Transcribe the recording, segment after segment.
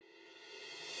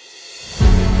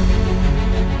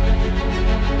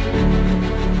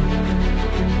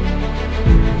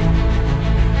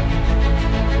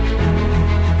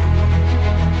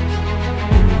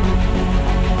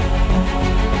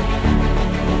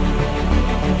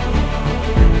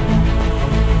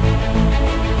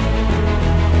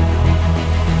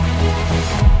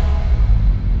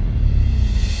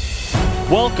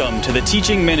Welcome to the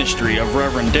teaching ministry of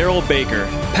Reverend Daryl Baker,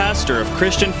 pastor of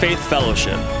Christian Faith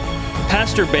Fellowship.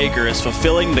 Pastor Baker is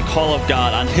fulfilling the call of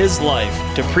God on his life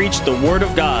to preach the Word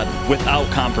of God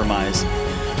without compromise,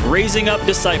 raising up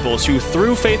disciples who,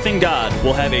 through faith in God,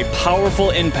 will have a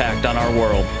powerful impact on our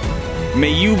world.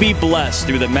 May you be blessed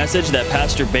through the message that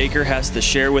Pastor Baker has to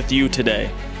share with you today.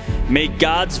 May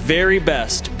God's very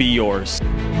best be yours.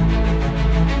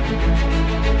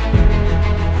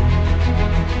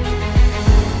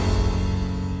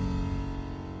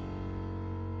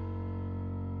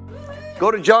 Go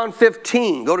to John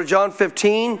 15. Go to John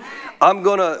 15. I'm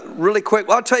going to really quick.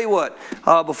 Well, I'll tell you what.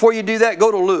 Before you do that, go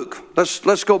to Luke.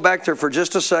 Let's go back there for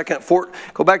just a second.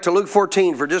 Go back to Luke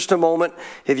 14 for just a moment.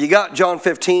 If you got John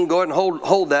 15, go ahead and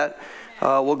hold that.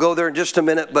 We'll go there in just a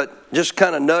minute, but just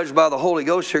kind of nudged by the Holy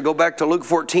Ghost here. Go back to Luke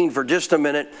 14 for just a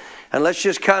minute, and let's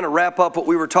just kind of wrap up what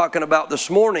we were talking about this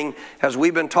morning. As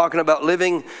we've been talking about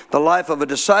living the life of a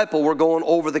disciple, we're going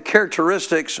over the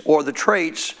characteristics or the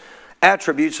traits,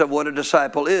 attributes of what a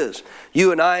disciple is.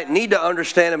 You and I need to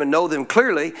understand them and know them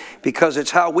clearly, because it's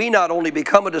how we not only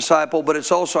become a disciple, but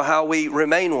it's also how we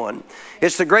remain one.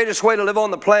 It's the greatest way to live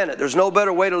on the planet. There's no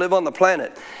better way to live on the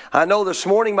planet. I know this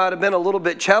morning might have been a little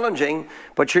bit challenging,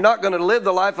 but you're not going to live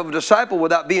the life of a disciple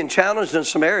without being challenged in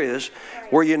some areas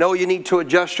where you know you need to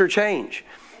adjust or change.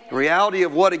 The reality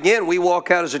of what, again, we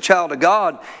walk out as a child of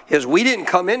God is we didn't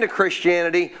come into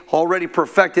Christianity already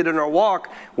perfected in our walk.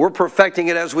 We're perfecting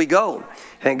it as we go.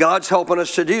 And God's helping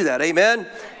us to do that. Amen?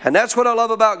 And that's what I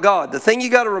love about God. The thing you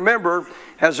got to remember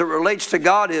as it relates to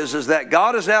God is that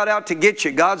God is not out to get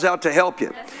you. God's out to help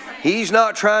you. He's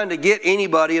not trying to get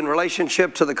anybody in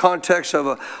relationship to the context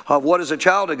of what is a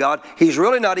child of God. He's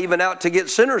really not even out to get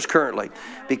sinners currently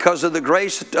because of the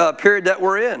grace period that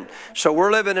we're in. So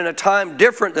we're living in a time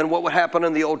different than what would happen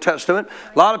in the Old Testament.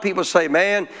 A lot of people say,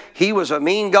 man, he was a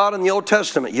mean God in the Old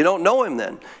Testament. You don't know him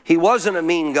then. He wasn't a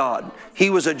mean God.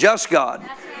 He was a just God.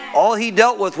 All he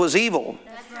dealt with was evil.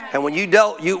 And when you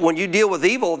deal with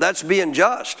evil, that's being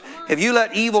just. If you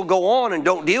let evil go on and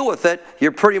don't deal with it,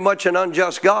 you're pretty much an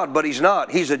unjust God, but he's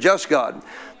not. He's a just God.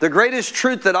 The greatest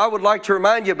truth that I would like to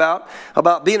remind you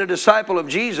about being a disciple of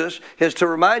Jesus is to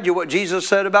remind you what Jesus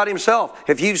said about himself.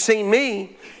 If you've seen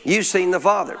me, you've seen the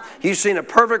Father. You've seen a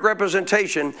perfect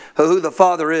representation of who the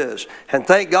Father is. And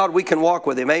thank God we can walk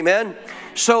with him. Amen?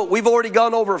 So we've already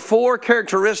gone over 4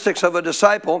 characteristics of a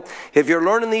disciple. If you're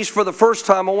learning these for the first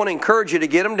time, I want to encourage you to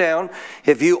get them down.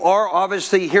 If you are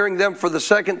obviously hearing them for the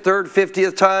 2nd, 3rd,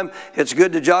 50th time, it's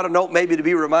good to jot a note, maybe to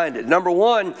be reminded. Number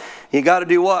 1, you got to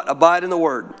do what? Abide in the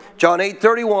Word. John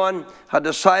 8:31, a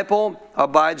disciple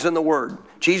abides in the Word.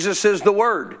 Jesus is the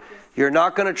Word. You're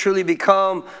not going to truly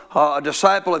become a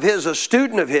disciple of his, a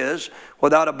student of his,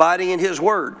 without abiding in his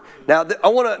word. Now, I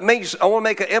want to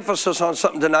make an emphasis on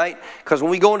something tonight, because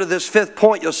when we go into this 5th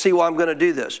point, you'll see why I'm going to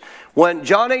do this. When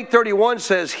John 8:31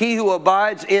 says, "He who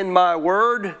abides in my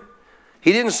word,"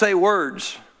 he didn't say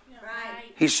words.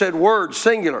 He said words,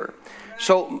 singular.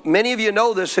 So many of you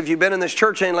know this if you've been in this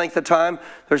church any length of time.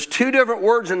 There's 2 different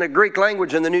words in the Greek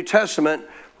language in the New Testament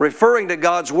referring to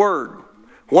God's word.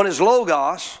 One is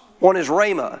logos. One is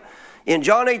rhema. In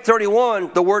John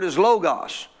 8:31, the word is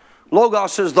logos.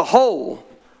 Logos is the whole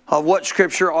of what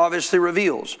Scripture obviously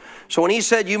reveals. So when he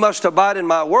said you must abide in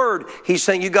my word, he's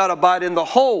saying you got to abide in the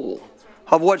whole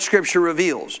of what Scripture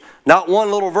reveals. Not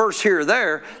one little verse here or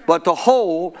there, but the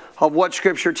whole of what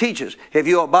Scripture teaches. If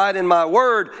you abide in my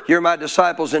word, you're my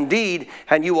disciples indeed,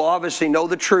 and you will obviously know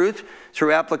the truth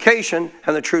through application,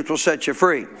 and the truth will set you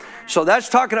free. So that's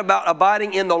talking about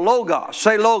abiding in the logos.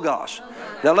 Say logos.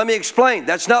 Now let me explain.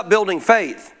 That's not building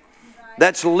faith.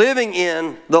 That's living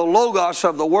in the logos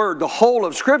of the word, the whole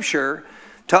of Scripture,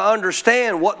 to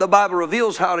understand what the Bible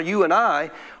reveals, how you and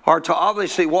I are to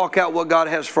obviously walk out what God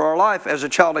has for our life as a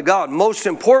child of God. Most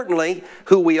importantly,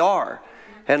 who we are,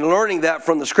 and learning that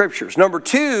from the Scriptures. Number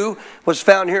 2 was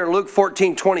found here in Luke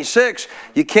 14:26.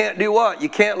 You can't do what? You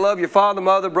can't love your father,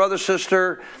 mother, brother,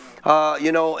 sister,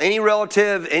 any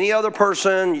relative, any other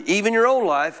person, even your own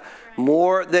life,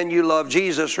 more than you love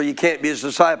Jesus, or you can't be his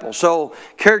disciple. So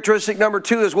characteristic number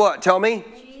 2 is what? Tell me.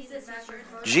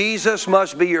 Jesus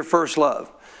must be your first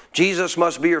love. Jesus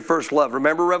must be your first love.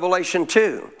 Remember Revelation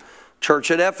 2,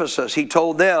 church at Ephesus. He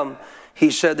told them,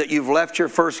 he said that you've left your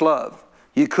first love.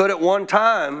 You could at one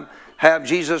time have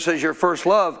Jesus as your first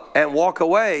love and walk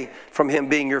away from him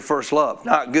being your first love.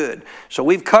 Not good. So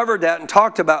we've covered that and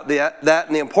talked about that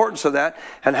and the importance of that,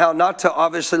 and how not to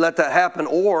obviously let that happen,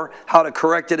 or how to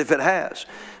correct it if it has.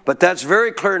 But that's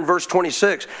very clear in verse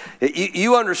 26.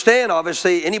 You understand,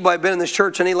 obviously, anybody been in this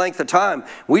church any length of time,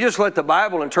 we just let the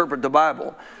Bible interpret the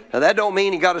Bible. Now, that don't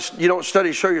mean you don't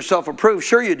study, show yourself approved.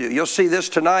 Sure you do. You'll see this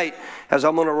tonight as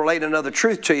I'm going to relate another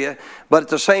truth to you. But at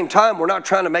the same time, we're not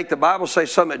trying to make the Bible say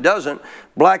something it doesn't.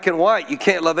 Black and white, you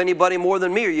can't love anybody more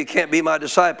than me or you can't be my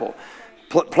disciple.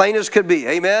 Plain as could be.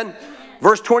 Amen?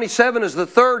 Verse 27 is the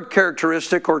third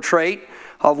characteristic or trait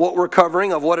of what we're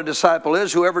covering, of what a disciple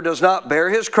is. Whoever does not bear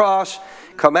his cross,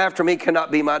 come after me, cannot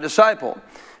be my disciple.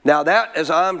 Now that, as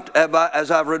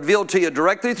I've revealed to you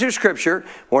directly through Scripture,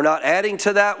 we're not adding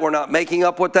to that. We're not making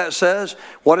up what that says.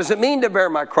 What does it mean to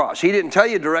bear my cross? He didn't tell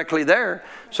you directly there.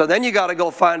 So then you got to go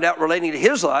find out, relating to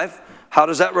his life, how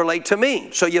does that relate to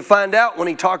me? So you find out when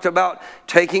he talked about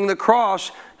taking the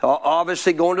cross,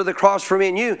 obviously going to the cross for me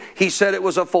and you, he said it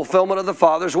was a fulfillment of the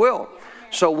Father's will.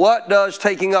 So what does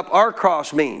taking up our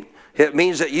cross mean? It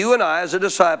means that you and I as a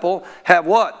disciple have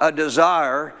what? A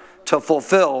desire to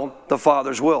fulfill the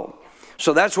Father's will.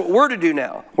 So that's what we're to do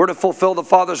now. We're to fulfill the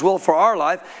Father's will for our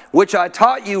life, which I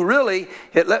taught you really.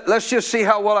 Let's just see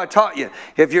how well I taught you.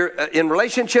 If you're in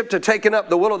relationship to taking up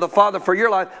the will of the Father for your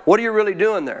life, what are you really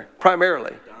doing there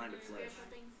primarily? Dying to flesh.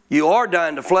 You are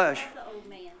dying to flesh.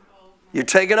 You're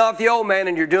taking off the old man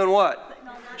and you're doing what?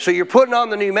 So you're putting on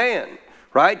the new man.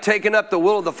 Right? Taking up the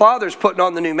will of the Father is putting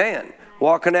on the new man.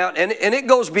 Walking out. And it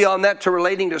goes beyond that to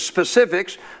relating to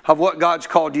specifics of what God's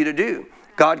called you to do.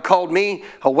 God called me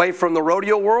away from the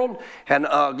rodeo world and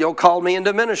called me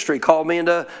into ministry, called me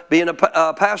into being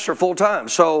a pastor full time.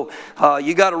 So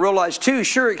you got to realize too,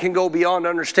 sure, it can go beyond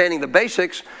understanding the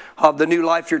basics of the new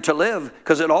life you're to live,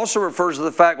 because it also refers to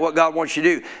the fact what God wants you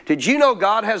to do. Did you know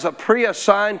God has a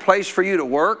pre-assigned place for you to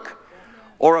work,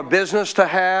 or a business to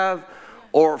have,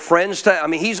 or friends to,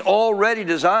 He's already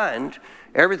designed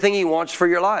everything He wants for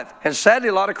your life. And sadly,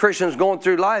 a lot of Christians going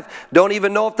through life don't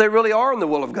even know if they really are in the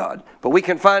will of God. But we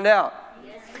can find out.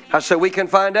 I said we can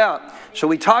find out. So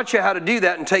we taught you how to do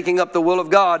that in taking up the will of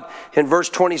God in verse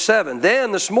 27.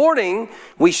 Then this morning,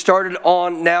 we started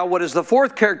on now what is the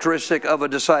fourth characteristic of a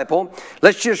disciple.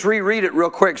 Let's just reread it real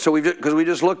quick because we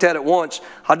just looked at it once.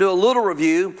 I'll do a little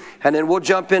review and then we'll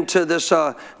jump into this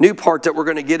new part that we're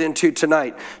going to get into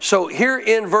tonight. So here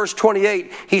in verse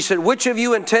 28, he said, which of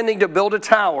you intending to build a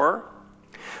tower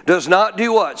does not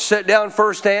do what? Sit down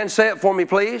first and say it for me,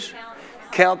 please.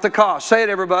 Count the cost. Say it,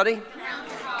 everybody.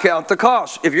 Count the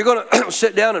cost. If you're going to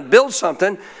sit down and build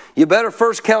something, you better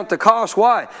first count the cost.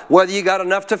 Why? Whether you got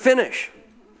enough to finish.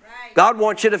 God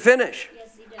wants you to finish.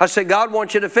 I said God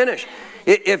wants you to finish.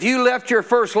 If you left your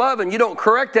first love and you don't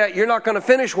correct that, you're not going to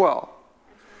finish well.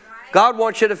 God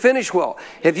wants you to finish well.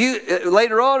 If you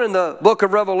later on in the book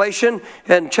of Revelation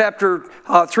and chapter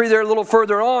 3 there a little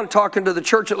further on, talking to the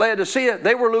church at Laodicea,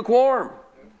 they were lukewarm.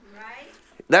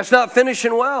 That's not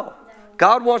finishing well.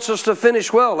 God wants us to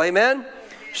finish well. Amen?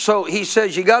 So he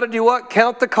says you got to do what?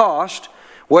 Count the cost,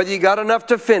 whether you got enough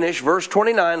to finish. Verse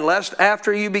 29, lest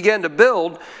after you begin to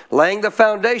build, laying the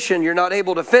foundation, you're not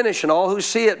able to finish, and all who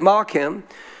see it mock him,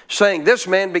 saying, this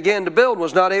man began to build,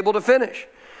 was not able to finish.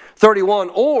 31,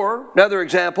 or, another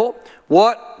example,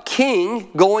 what king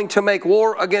going to make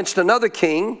war against another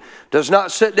king does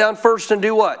not sit down first and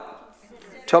do what?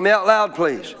 Tell me out loud,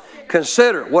 please.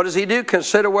 Consider. What does he do?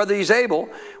 Consider whether he's able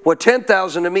with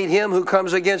 10,000 to meet him who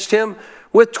comes against him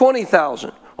with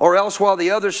 20,000. Or else while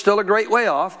the other's still a great way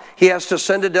off, he has to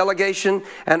send a delegation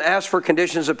and ask for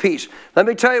conditions of peace. Let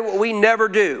me tell you what we never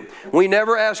do. We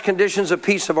never ask conditions of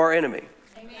peace of our enemy.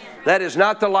 Amen. That is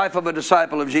not the life of a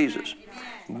disciple of Jesus.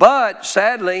 Amen. But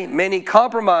sadly, many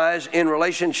compromise in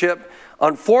relationship,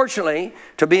 unfortunately,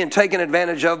 to being taken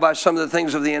advantage of by some of the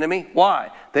things of the enemy.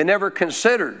 Why? They never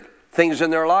considered things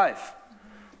in their life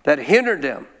that hindered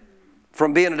them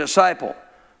from being a disciple.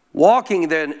 Walking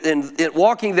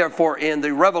therefore in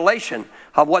the revelation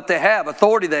of what they have,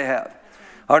 authority they have,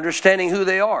 understanding who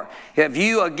they are. If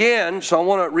you again, so I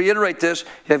want to reiterate this,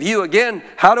 if you again,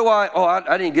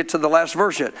 I didn't get to the last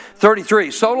verse yet.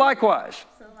 33, so likewise,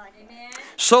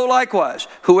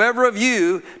 whoever of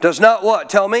you does not what?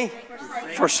 Tell me?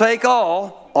 Forsake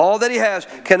all that he has,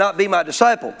 cannot be my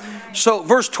disciple. So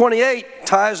verse 28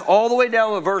 ties all the way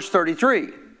down with verse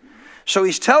 33. So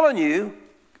he's telling you,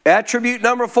 attribute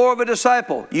number 4 of a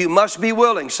disciple, you must be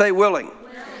willing. Say willing.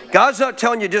 God's not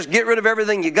telling you just get rid of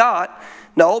everything you got.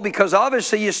 No, because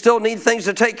obviously you still need things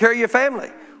to take care of your family.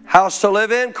 House to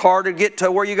live in, car to get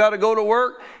to where you got to go to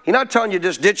work. He's not telling you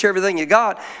just ditch everything you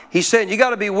got. He's saying you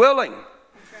got to be willing.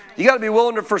 You got to be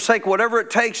willing to forsake whatever it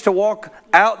takes to walk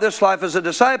out this life as a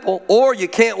disciple, or you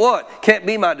can't what? Can't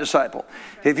be my disciple.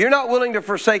 If you're not willing to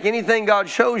forsake anything God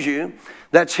shows you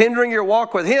that's hindering your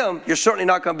walk with Him, you're certainly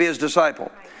not going to be His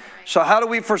disciple. So how do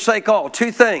we forsake all?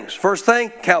 Two things. First thing,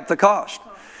 count the cost.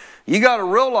 You got to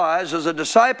realize as a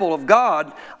disciple of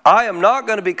God, I am not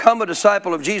going to become a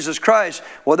disciple of Jesus Christ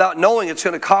without knowing it's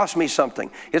going to cost me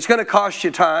something. It's going to cost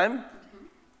you time.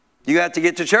 You have to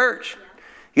get to church.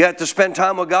 You have to spend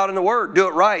time with God in the Word. Do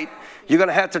it right. You're going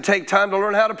to have to take time to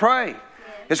learn how to pray.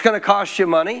 It's going to cost you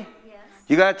money.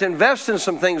 You're going to have to invest in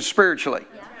some things spiritually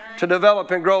to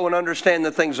develop and grow and understand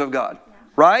the things of God.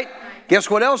 Right? Guess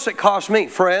what else it cost me?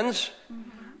 Friends,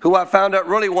 who I found out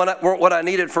really weren't what I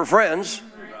needed for friends.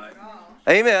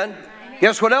 Amen.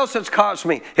 Guess what else it's cost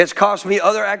me? It's cost me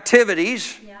other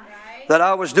activities that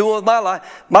I was doing with my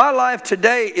life. My life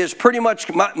today is pretty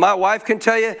much, my wife can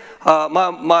tell you,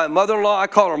 my mother-in-law, I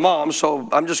call her mom, so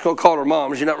I'm just going to call her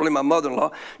mom. She's not really my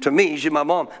mother-in-law. To me, she's my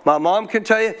mom. My mom can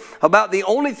tell you about the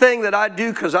only thing that I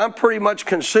do, because I'm pretty much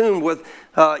consumed with,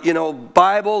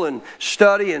 Bible and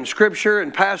study and Scripture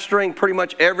and pastoring pretty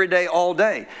much every day, all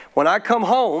day. When I come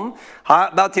home,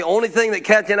 about the only thing that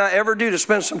Kathy and I ever do to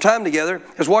spend some time together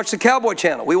is watch the Cowboy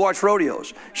Channel. We watch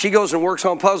rodeos. She goes and works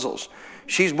on puzzles.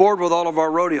 She's bored with all of our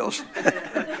rodeos.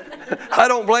 I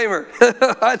don't blame her.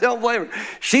 I don't blame her.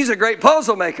 She's a great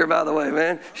puzzle maker, by the way,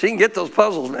 man. She can get those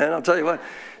puzzles, man. I'll tell you what.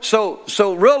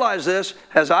 So realize this.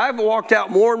 As I've walked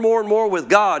out more and more and more with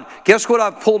God, guess what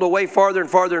I've pulled away farther and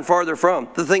farther and farther from?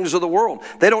 The things of the world.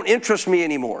 They don't interest me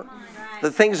anymore.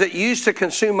 The things that used to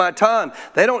consume my time,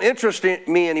 they don't interest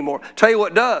me anymore. Tell you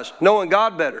what does. Knowing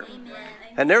God better.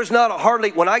 And there's not a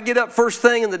hardly, when I get up first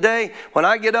thing in the day, when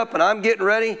I get up and I'm getting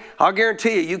ready, I'll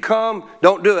guarantee you come,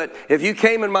 don't do it. If you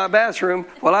came in my bathroom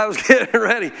while I was getting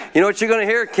ready, you know what you're going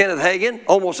to hear? Kenneth Hagin,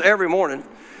 almost every morning.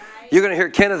 You're going to hear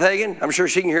Kenneth Hagin. I'm sure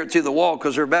she can hear it through the wall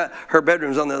because her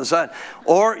bedroom's on the other side.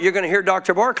 Or you're going to hear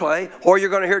Dr. Barclay, or you're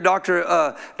going to hear Dr.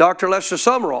 Lester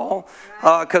Sumrall,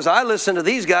 because I listen to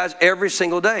these guys every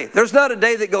single day. There's not a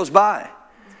day that goes by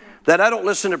that I don't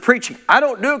listen to preaching. I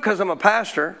don't do it because I'm a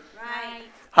pastor.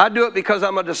 I do it because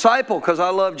I'm a disciple, because I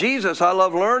love Jesus. I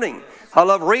love learning. I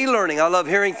love relearning. I love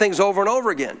hearing things over and over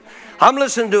again. I'm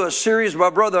listening to a series by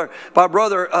Brother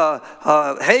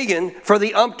Hagin for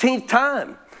the umpteenth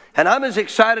time. And I'm as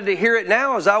excited to hear it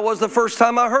now as I was the first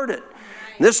time I heard it.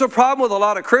 This is a problem with a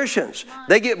lot of Christians.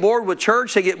 They get bored with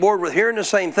church. They get bored with hearing the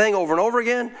same thing over and over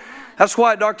again. That's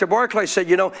why Dr. Barclay said,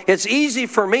 it's easy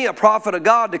for me, a prophet of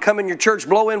God, to come in your church,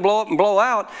 blow in, blow up, and blow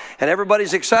out, and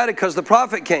everybody's excited because the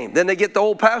prophet came. Then they get the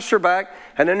old pastor back,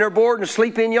 and then they're bored and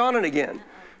sleepy and yawning again.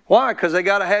 Why? Because they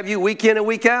got to have you week in and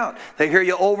week out. They hear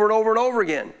you over and over and over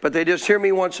again, but they just hear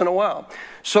me once in a while.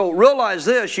 So realize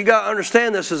this. You got to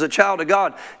understand this as a child of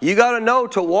God. You got to know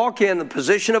to walk in the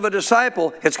position of a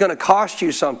disciple, it's going to cost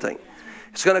you something.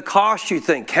 It's going to cost you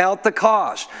things. Count the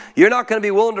cost. You're not going to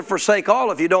be willing to forsake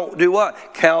all if you don't do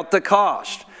what? Count the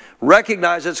cost.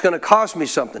 Recognize it's going to cost me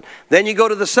something. Then you go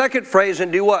to the second phrase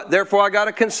and do what? Therefore, I got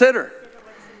to consider.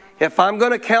 If I'm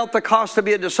going to count the cost to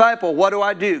be a disciple,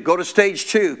 what do? Go to stage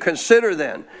 2. Consider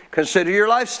then. Consider your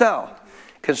lifestyle.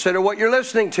 Consider what you're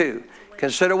listening to.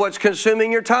 Consider what's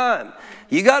consuming your time.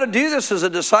 You got to do this as a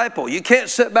disciple. You can't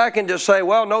sit back and just say,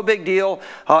 well, no big deal.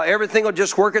 Everything will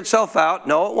just work itself out.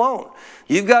 No, it won't.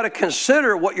 You've got to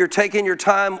consider what you're taking your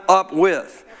time up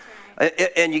with.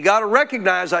 And you got to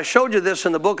recognize, I showed you this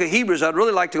in the book of Hebrews. I'd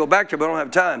really like to go back there, but I don't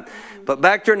have time. But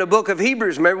back there in the book of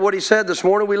Hebrews, remember what he said this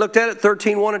morning? We looked at it,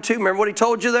 13:1 and 2. Remember what he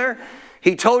told you there?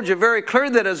 He told you very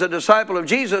clearly that as a disciple of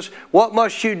Jesus, what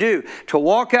must you do? To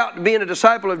walk out and being a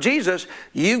disciple of Jesus,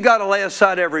 you've got to lay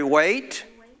aside every weight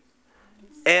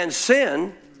and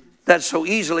sin that so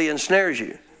easily ensnares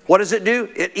you. What does it do?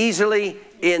 It easily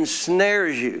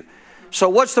ensnares you. So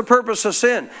what's the purpose of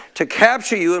sin? To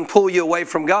capture you and pull you away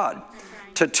from God.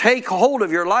 To take hold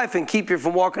of your life and keep you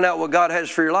from walking out what God has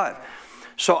for your life.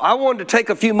 So I wanted to take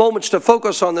a few moments to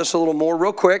focus on this a little more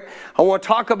real quick. I want to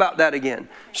talk about that again.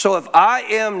 So if I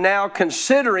am now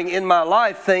considering in my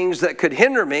life things that could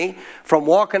hinder me from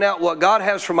walking out what God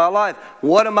has for my life,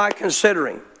 what am I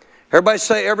considering? Everybody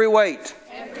say every weight.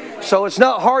 So it's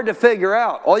not hard to figure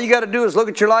out. All you got to do is look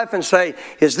at your life and say,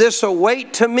 is this a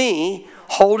weight to me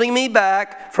holding me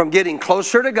back from getting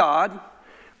closer to God,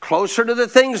 closer to the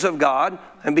things of God,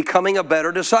 and becoming a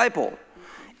better disciple?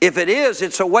 If it is,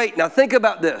 it's a weight. Now think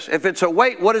about this. If it's a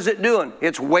weight, what is it doing?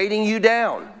 It's weighting you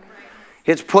down.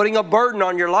 It's putting a burden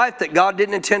on your life that God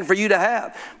didn't intend for you to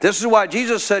have. This is why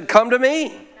Jesus said, come to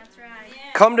me. That's right.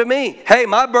 Yeah. Come to me. Hey,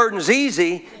 my burden's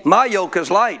easy. My yoke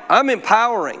is light. I'm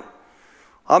empowering.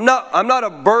 I'm not a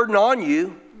burden on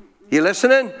you. You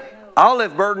listening? I'll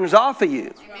lift burdens off of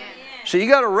you. So you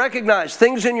got to recognize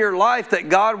things in your life that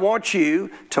God wants you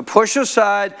to push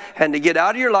aside and to get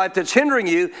out of your life that's hindering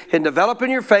you in developing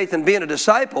your faith and being a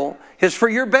disciple is for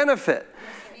your benefit.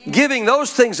 Giving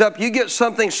those things up, you get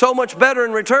something so much better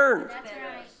in return.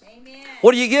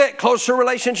 What do you get? Closer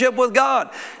relationship with God.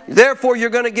 Therefore, you're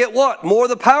going to get what? More of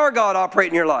the power of God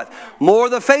operating in your life. More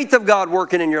of the faith of God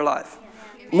working in your life.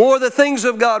 More of the things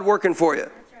of God working for you.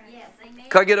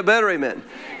 Can I get a better amen?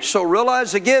 So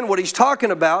realize again what he's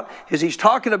talking about is he's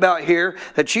talking about here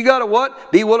that you got to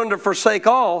what? Be willing to forsake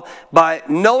all by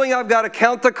knowing I've got to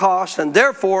count the cost, and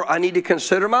therefore I need to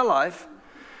consider my life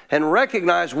and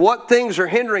recognize what things are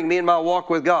hindering me in my walk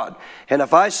with God. And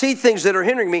if I see things that are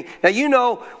hindering me, now you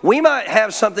know we might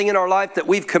have something in our life that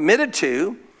we've committed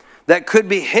to that could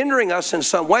be hindering us in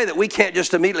some way that we can't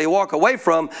just immediately walk away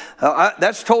from.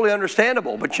 That's totally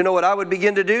understandable. But you know what I would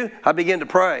begin to do? I begin to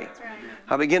pray.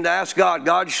 I begin to ask God,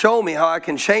 God, show me how I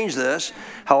can change this,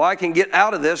 how I can get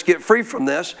out of this, get free from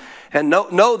this, and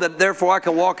know that therefore I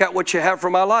can walk out what you have for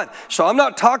my life. So I'm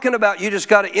not talking about you just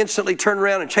got to instantly turn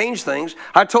around and change things.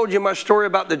 I told you my story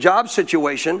about the job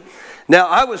situation. Now,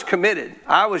 I was committed.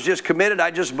 I was just committed.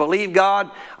 I just believed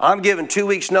God. I'm giving 2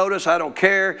 weeks notice. I don't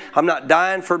care. I'm not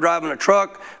dying for driving a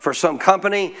truck for some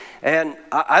company. And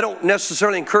I don't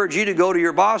necessarily encourage you to go to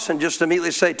your boss and just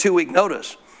immediately say 2 week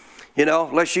notice. You know,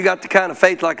 unless you got the kind of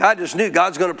faith like I just knew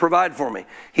God's going to provide for me.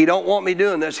 He don't want me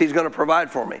doing this. He's going to provide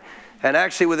for me. And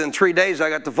actually within 3 days, I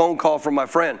got the phone call from my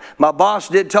friend. My boss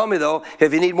did tell me, though,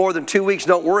 if you need more than 2 weeks,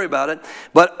 don't worry about it.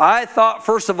 But I thought,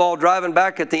 first of all, driving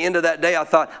back at the end of that day, I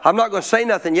thought, I'm not going to say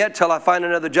nothing yet till I find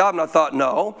another job. And I thought,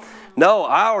 no,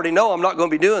 I already know I'm not going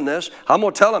to be doing this. I'm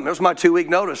going to tell him, there's my 2 week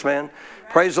notice, man.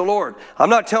 Praise the Lord. I'm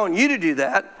not telling you to do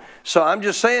that. So I'm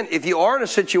just saying, if you are in a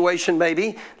situation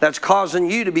maybe that's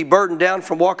causing you to be burdened down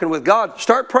from walking with God,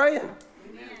 start praying.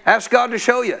 Ask God to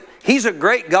show you. He's a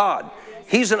great God.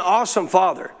 He's an awesome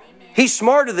Father. He's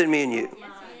smarter than me and you.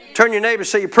 Turn your neighbor and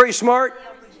say, you're pretty smart?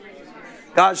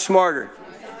 God's smarter.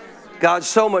 God's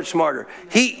so much smarter.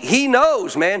 He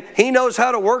knows, man. He knows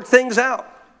how to work things out.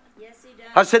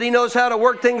 I said he knows how to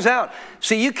work things out.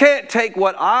 See, you can't take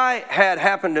what I had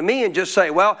happen to me and just say,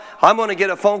 well, I'm going to get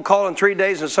a phone call in 3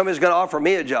 days and somebody's going to offer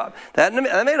me a job. That may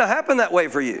not happen that way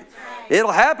for you.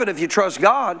 It'll happen if you trust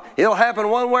God. It'll happen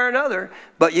one way or another.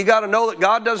 But you got to know that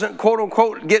God doesn't, quote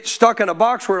unquote, get stuck in a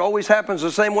box where it always happens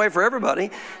the same way for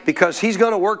everybody, because he's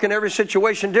going to work in every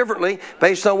situation differently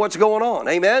based on what's going on.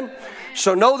 Amen?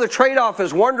 So know the trade-off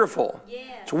is wonderful.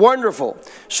 It's wonderful.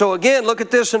 So again, look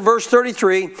at this in verse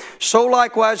 33. So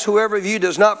likewise, whoever of you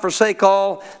does not forsake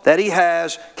all that he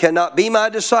has cannot be my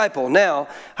disciple. Now,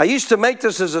 I used to make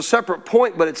this as a separate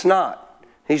point, but it's not.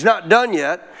 He's not done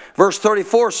yet. Verse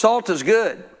 34, salt is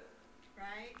good.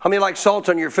 How many like salt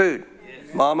on your food?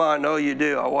 Yes. Mama, I know you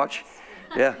do. I watch.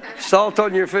 Yeah, salt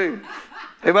on your food.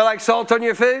 Anybody like salt on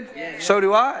your food? Yes. So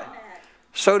do I.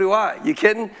 So do I. You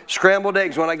kidding? Scrambled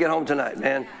eggs when I get home tonight,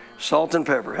 man. Salt and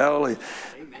pepper. Hallelujah.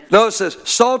 Notice this.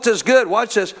 Salt is good.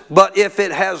 Watch this. But if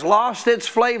it has lost its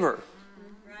flavor.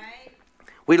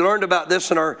 We learned about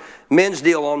this in our men's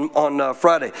deal on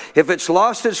Friday. If it's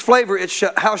lost its flavor,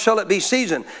 how shall it be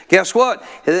seasoned? Guess what?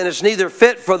 And then it's neither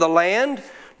fit for the land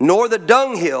nor the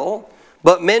dunghill.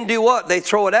 But men do what? They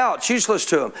throw it out. It's useless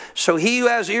to them. So he who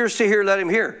has ears to hear, let him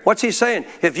hear. What's he saying?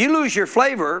 If you lose your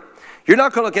flavor, you're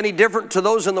not going to look any different to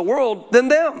those in the world than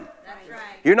them.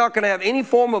 You're not going to have any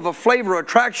form of a flavor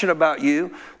attraction about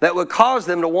you that would cause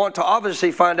them to want to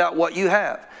obviously find out what you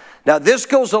have. Now, this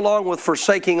goes along with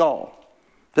forsaking all.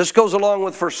 This goes along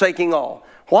with forsaking all.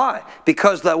 Why?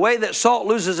 Because the way that salt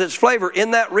loses its flavor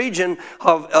in that region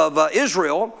of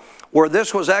Israel, where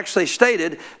this was actually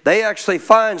stated, they actually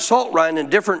find salt rind in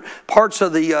different parts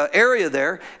of the area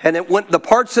there. And the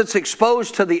parts that's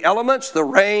exposed to the elements, the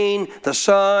rain, the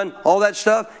sun, all that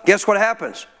stuff, guess what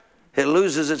happens? It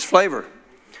loses its flavor.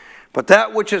 But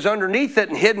that which is underneath it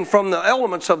and hidden from the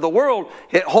elements of the world,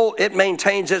 it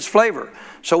maintains its flavor.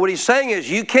 So what he's saying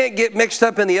is you can't get mixed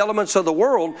up in the elements of the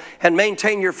world and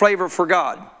maintain your flavor for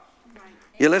God.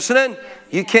 You listening?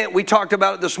 You can't. We talked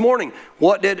about it this morning.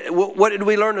 What did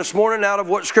we learn this morning out of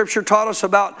what Scripture taught us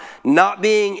about not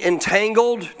being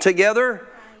entangled together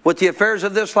with the affairs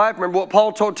of this life? Remember what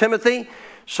Paul told Timothy?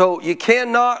 So you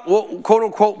cannot, quote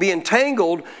unquote, be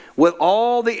entangled with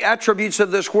all the attributes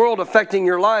of this world affecting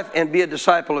your life and be a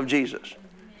disciple of Jesus.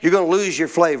 You're going to lose your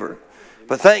flavor.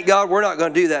 But thank God we're not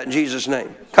going to do that in Jesus'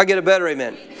 name. Can I get a better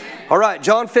amen? All right,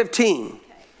 John 15.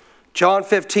 John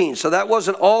 15. So that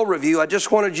wasn't all review. I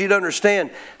just wanted you to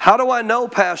understand, how do I know,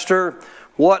 Pastor,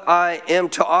 what I am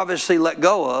to obviously let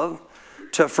go of,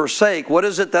 to forsake? What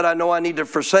is it that I know I need to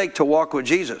forsake to walk with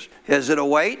Jesus? Is it a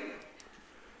weight?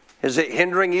 Is it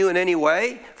hindering you in any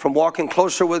way from walking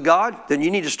closer with God? Then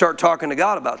you need to start talking to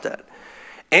God about that.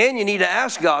 And you need to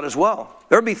ask God as well.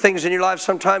 There'll be things in your life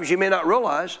sometimes you may not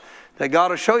realize that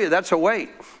God will show you. That's a weight.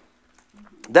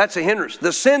 That's a hindrance.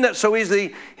 The sin that so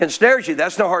easily ensnares you,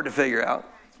 that's not hard to figure out.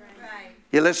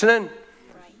 You listening?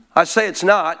 I say it's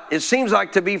not. It seems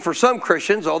like to be for some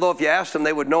Christians, although if you ask them,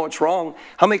 they would know it's wrong.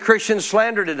 How many Christians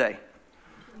slander today?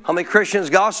 How many Christians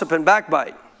gossip and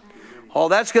backbite? All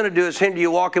that's going to do is hinder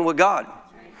you walking with God.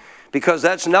 Because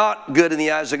that's not good in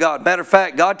the eyes of God. Matter of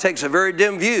fact, God takes a very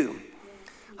dim view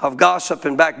of gossip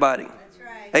and backbiting.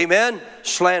 Amen?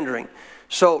 Slandering.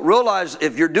 So realize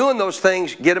if you're doing those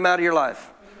things, get them out of your life.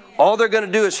 All they're going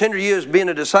to do is hinder you as being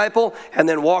a disciple and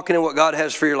then walking in what God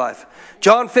has for your life.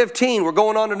 John 15, we're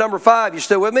going on to number 5. You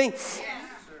still with me? Yes.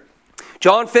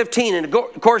 John 15, and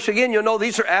of course, again, you'll know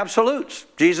these are absolutes.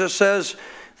 Jesus says,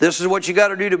 this is what you got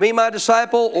to do to be my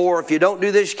disciple, or if you don't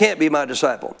do this, you can't be my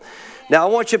disciple. Now,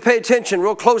 I want you to pay attention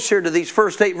real close here to these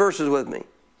first 8 verses with me.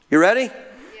 You ready?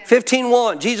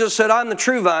 15:1, Jesus said, I'm the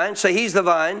true vine. Say, he's the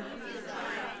vine.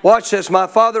 Watch this. My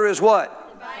Father is what?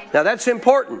 Now that's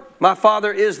important. My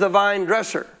Father is the vine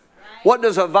dresser. What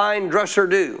does a vine dresser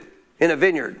do in a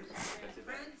vineyard?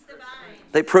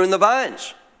 They prune the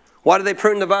vines. Why do they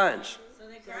prune the vines?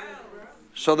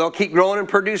 So they'll keep growing and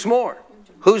produce more.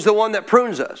 Who's the one that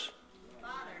prunes us?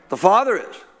 The Father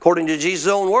is, according to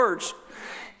Jesus' own words.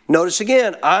 Notice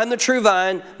again, I'm the true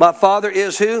vine. My Father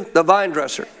is who? The vine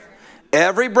dresser.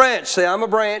 Every branch, say I'm a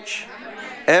branch.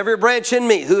 Every branch in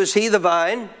me, who is he? The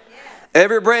vine.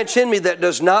 Every branch in me that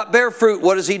does not bear fruit,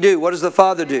 what does he do? What does the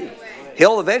Father do?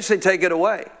 He'll eventually take it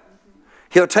away.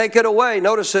 He'll take it away.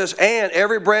 Notice this. And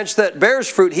every branch that bears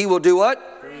fruit, he will do what?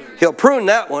 He'll prune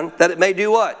that one, that it may do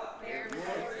what?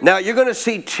 Now you're going to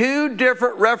see 2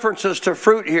 different references to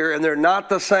fruit here, and they're not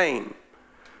the same.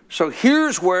 So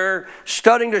here's where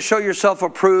studying to show yourself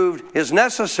approved is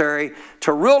necessary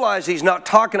to realize he's not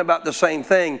talking about the same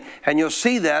thing. And you'll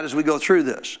see that as we go through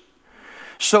this.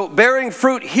 So bearing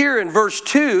fruit here in verse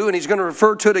 2, and he's going to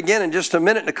refer to it again in just a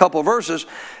minute in a couple of verses.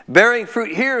 Bearing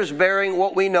fruit here is bearing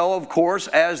what we know, of course,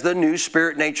 as the new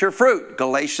spirit nature fruit.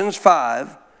 Galatians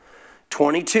 5,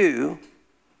 22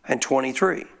 and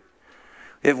 23.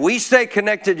 If we stay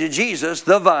connected to Jesus,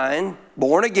 the vine,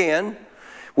 born again,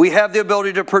 we have the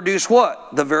ability to produce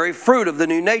what? The very fruit of the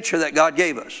new nature that God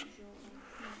gave us.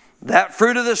 That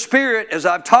fruit of the Spirit, as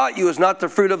I've taught you, is not the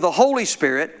fruit of the Holy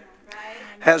Spirit.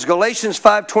 As Galatians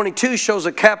 5:22 shows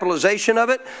a capitalization of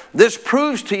it, this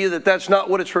proves to you that that's not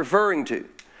what it's referring to.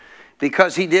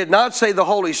 Because he did not say the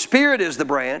Holy Spirit is the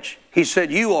branch. He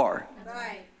said you are.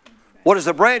 Right. What does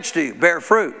the branch do? Bear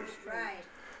fruit. Right.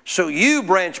 So you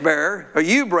branch bearer, or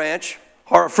you branch,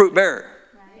 are a fruit bearer.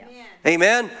 Right.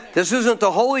 Amen? This isn't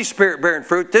the Holy Spirit bearing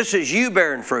fruit. This is you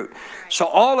bearing fruit. Right. So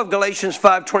all of Galatians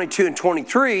 5:22 and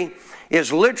 23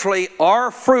 is literally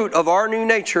our fruit of our new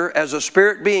nature as a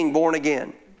spirit being born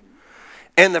again.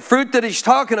 And the fruit that he's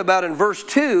talking about in verse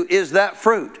 2 is that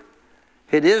fruit.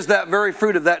 It is that very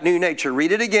fruit of that new nature.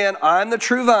 Read it again. I'm the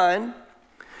true vine.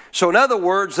 So in other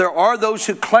words, there are those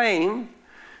who claim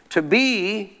to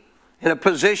be in a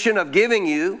position of giving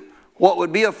you what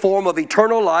would be a form of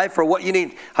eternal life or what you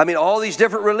need. I mean, all these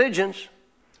different religions.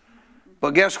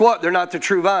 But guess what? They're not the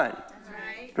true vine.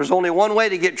 There's only one way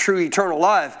to get true eternal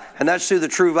life, and that's through the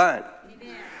true vine.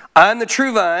 Amen. I'm the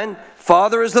true vine.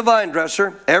 Father is the vine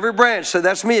dresser. Every branch, so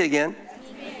that's me again.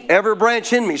 Amen. Every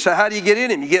branch in me. So how do you get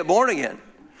in him? You get born again.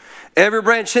 Every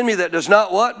branch in me that does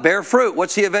not what? Bear fruit.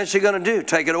 What's he eventually going to do?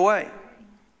 Take it away.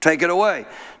 Take it away.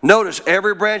 Notice,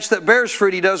 every branch that bears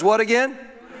fruit, he does what again?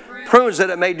 Prunes that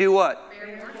it may do what?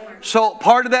 So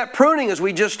part of that pruning, as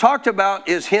we just talked about,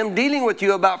 is him dealing with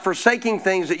you about forsaking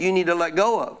things that you need to let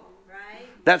go of.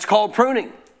 That's called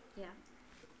pruning.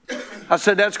 Yeah. I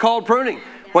said that's called pruning.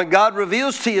 When God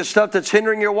reveals to you stuff that's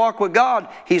hindering your walk with God,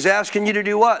 he's asking you to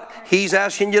do what? He's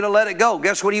asking you to let it go.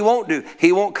 Guess what he won't do?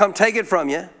 He won't come take it from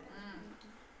you.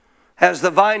 As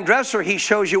the vine dresser, he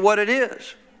shows you what it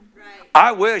is.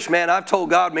 I wish, man, I've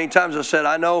told God many times, I said,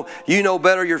 I know you know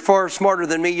better. You're far smarter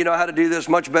than me. You know how to do this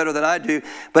much better than I do.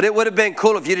 But it would have been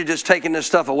cool if you'd have just taken this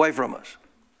stuff away from us.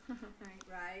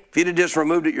 If you'd have just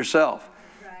removed it yourself.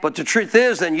 But the truth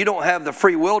is, then you don't have the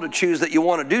free will to choose that you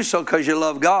want to do so because you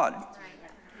love God.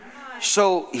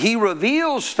 So he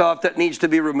reveals stuff that needs to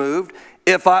be removed.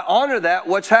 If I honor that,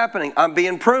 what's happening? I'm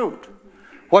being pruned.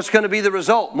 What's going to be the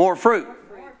result? More fruit.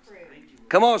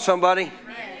 Come on, somebody.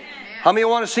 How many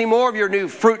want to see more of your new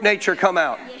fruit nature come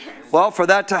out? Well, for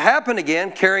that to happen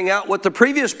again, carrying out what the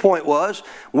previous point was,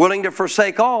 willing to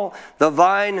forsake all, the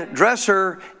vine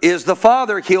dresser is the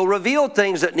Father. He'll reveal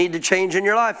things that need to change in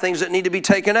your life, things that need to be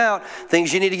taken out,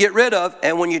 things you need to get rid of.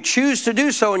 And when you choose to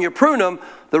do so and you prune them,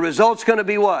 the result's going to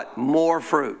be what? More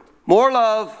fruit. more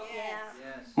love,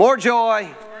 more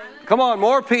joy. Come on,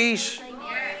 more peace.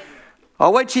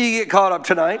 I'll wait till you get caught up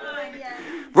tonight.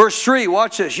 Verse 3,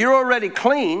 watch this. You're already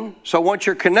clean, so once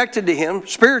you're connected to Him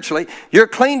spiritually, you're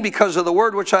clean because of the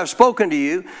word which I've spoken to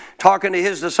you, talking to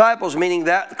His disciples, meaning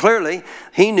that clearly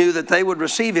He knew that they would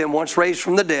receive Him once raised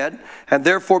from the dead, and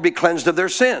therefore be cleansed of their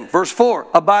sin. Verse 4,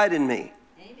 abide in me.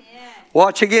 Amen.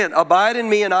 Watch again. Abide in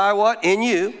me and I what? In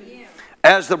you.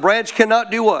 As the branch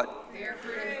cannot do what? Bear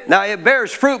fruit. Now it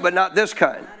bears fruit, but not this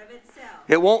kind.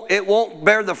 It won't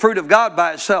bear the fruit of God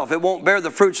by itself. It won't bear the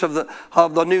fruits of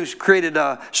the new created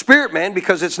spirit man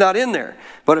because it's not in there.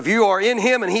 But if you are in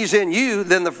Him and He's in you,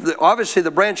 then obviously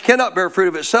the branch cannot bear fruit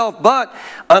of itself, but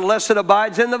unless it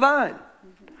abides in the vine.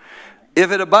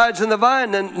 If it abides in the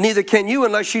vine, then neither can you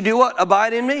unless you do what?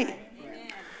 Abide in me. Amen.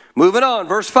 Moving on,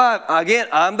 verse 5. Again,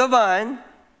 I'm the vine.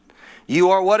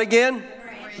 You are what again?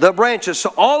 The branches.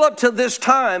 So all up to this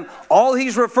time, all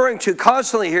he's referring to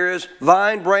constantly here is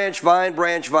vine, branch, vine,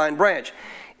 branch, vine, branch.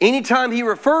 Anytime he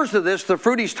refers to this, the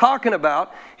fruit he's talking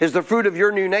about is the fruit of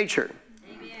your new nature.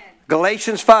 Amen.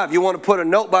 Galatians 5. You want to put a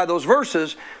note by those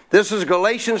verses. This is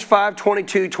Galatians 5,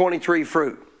 22, 23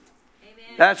 fruit.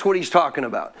 That's what he's talking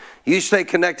about. You stay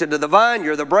connected to the vine,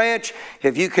 you're the branch.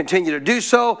 If you continue to do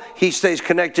so, He stays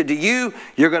connected to you,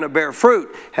 you're going to bear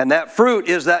fruit. And that fruit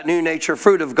is that new nature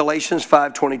fruit of Galatians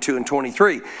 5, 22 and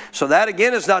 23. So that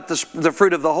again is not the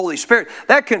fruit of the Holy Spirit.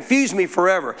 That confused me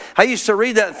forever. I used to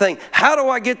read that and think, how do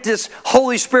I get this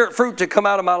Holy Spirit fruit to come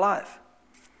out of my life?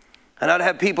 And I'd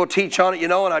have people teach on it,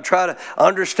 and I'd try to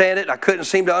understand it. I couldn't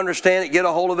seem to understand it, get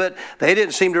a hold of it. They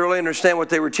didn't seem to really understand what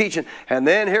they were teaching. And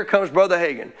then here comes Brother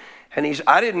Hagin. And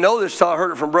I didn't know this till I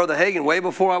heard it from Brother Hagin way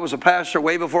before I was a pastor,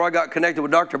 way before I got connected with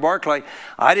Dr. Barclay.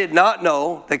 I did not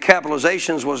know that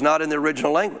capitalizations was not in the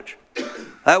original language.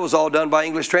 That was all done by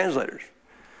English translators.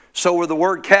 So where the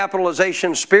word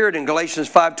capitalization spirit in Galatians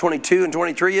 5, 22 and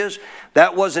 23 is,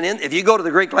 that wasn't in. If you go to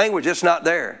the Greek language, it's not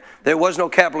there. There was no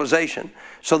capitalization.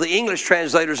 So the English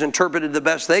translators interpreted the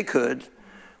best they could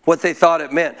what they thought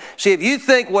it meant. See, if you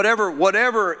think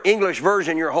whatever English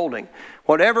version you're holding,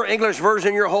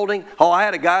 I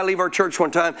had a guy leave our church one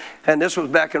time, and this was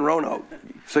back in Roanoke.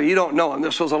 So you don't know him.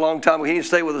 This was a long time ago. He didn't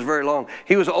stay with us very long.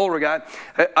 He was an older guy.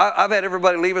 I've had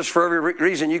everybody leave us for every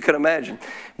reason you can imagine.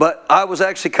 But I was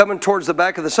actually coming towards the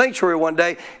back of the sanctuary one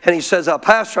day, and he says,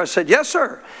 Pastor, I said, yes,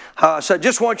 sir. I said,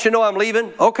 just want you to know I'm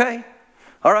leaving. Okay.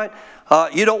 All right.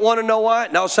 You don't want to know why?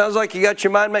 Now, it sounds like you got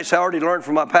your mind made. So I already learned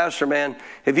from my pastor, man.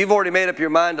 If you've already made up your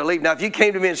mind to leave. Now, if you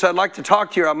came to me and said, I'd like to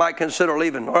talk to you, I might consider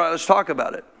leaving. All right, let's talk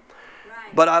about it.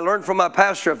 Right. But I learned from my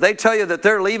pastor, if they tell you that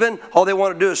they're leaving, all they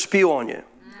want to do is spew on you.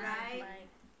 Right.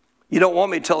 You don't want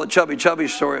me to tell the chubby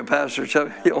story of Pastor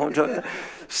Chubby. You don't want to tell you.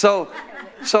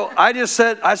 So I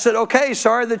said, okay,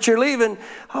 sorry that you're leaving.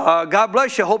 God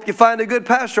bless you. Hope you find a good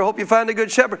pastor. Hope you find a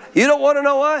good shepherd. You don't want to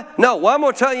know why? No, well, I'm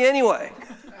going to tell you anyway.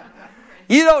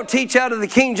 You don't teach out of the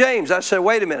King James. I said,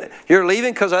 wait a minute. You're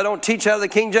leaving because I don't teach out of the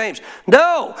King James.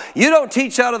 No, you don't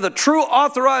teach out of the true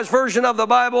authorized version of the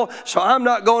Bible, so I'm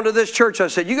not going to this church. I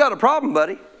said, you got a problem,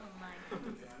 buddy.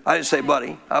 I didn't say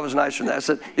buddy. I was nicer than that. I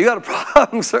said, you got a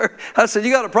problem, sir? I said,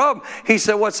 you got a problem. He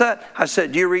said, what's that? I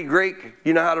said, do you read Greek?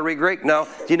 You know how to read Greek? No.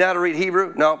 Do you know how to read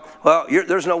Hebrew? No. Well,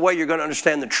 there's no way you're going to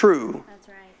understand the true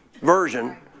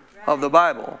version of the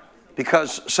Bible.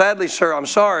 Because sadly, sir, I'm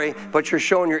sorry, but you're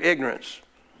showing your ignorance.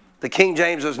 The King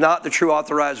James is not the true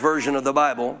authorized version of the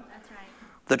Bible.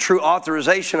 The true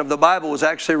authorization of the Bible was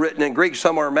actually written in Greek,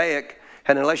 some Aramaic.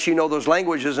 And unless you know those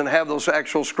languages and have those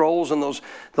actual scrolls and those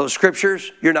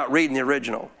scriptures, you're not reading the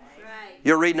original.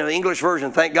 You're reading the English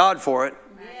version. Thank God for it.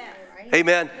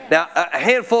 Amen. Now, a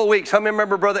handful of weeks. How many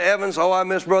remember Brother Evans? Oh, I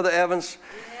miss Brother Evans.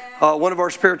 One of our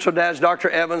spiritual dads, Dr.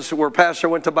 Evans, where pastor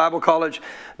went to Bible college.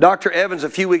 Dr. Evans, a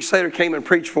few weeks later, came and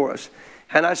preached for us.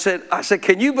 And I said,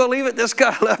 can you believe it? This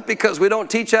guy left because we don't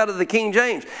teach out of the King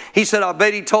James. He said, I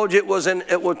bet he told you it was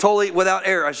totally without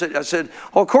error. I said,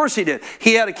 oh, of course he did.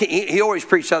 He always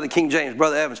preached out of the King James,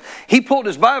 Brother Evans. He pulled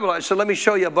his Bible out. I said, let me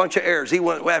show you a bunch of errors. He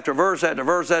went after verse after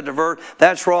verse after verse.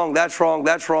 That's wrong, that's wrong,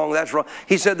 that's wrong, that's wrong.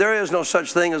 He said, there is no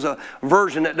such thing as a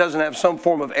version that doesn't have some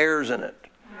form of errors in it.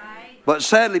 But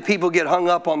sadly, people get hung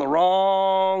up on the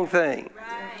wrong thing.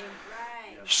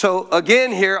 So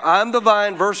again here, I'm the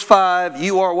vine, verse 5.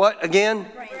 You are what again?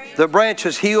 The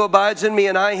branches. He who abides in me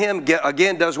and I him,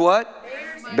 again, does what?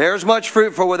 Bears much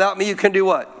fruit, for without me you can do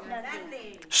what?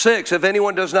 6. If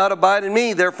anyone does not abide in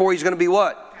me, therefore he's going to be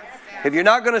what? If you're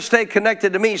not going to stay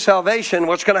connected to me, salvation,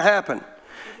 what's going to happen?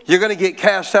 You're going to get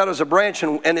cast out as a branch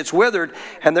and it's withered,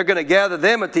 and they're going to gather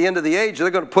them at the end of the age.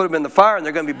 They're going to put them in the fire and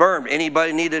they're going to be burned.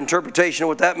 Anybody need an interpretation of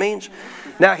what that means?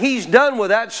 Now, he's done with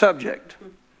that subject.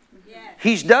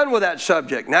 He's done with that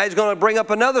subject. Now he's going to bring up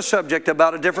another subject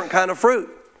about a different kind of fruit.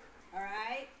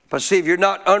 But see, if you're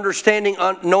not understanding,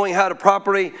 knowing how to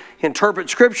properly interpret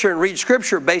Scripture and read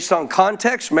Scripture based on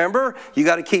context, remember, you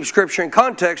got to keep Scripture in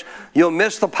context. You'll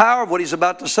miss the power of what he's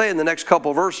about to say in the next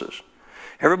couple verses.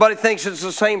 Everybody thinks it's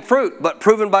the same fruit, but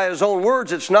proven by his own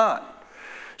words, it's not.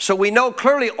 So we know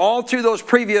clearly all through those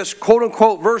previous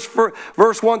quote-unquote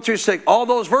verse 1 through 6, all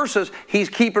those verses, he's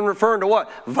keeping referring to what?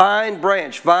 Vine,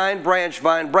 branch, vine, branch,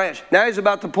 vine, branch. Now he's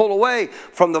about to pull away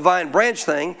from the vine branch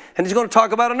thing, and he's going to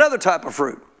talk about another type of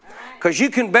fruit. Because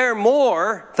you can bear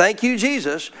more, thank you,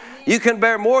 Jesus, you can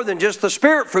bear more than just the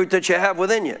spirit fruit that you have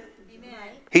within you. Amen.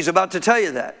 He's about to tell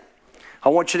you that. I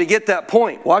want you to get that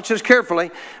point. Watch this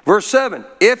carefully. Verse 7,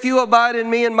 if you abide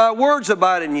in me and my words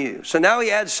abide in you. So now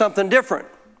he adds something different.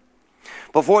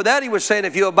 Before that he was saying,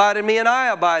 if you abide in me and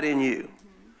I abide in you.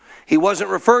 He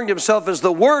wasn't referring to himself as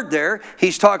the Word there.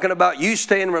 He's talking about you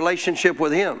stay in relationship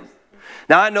with him.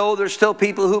 Now, I know there's still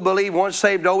people who believe once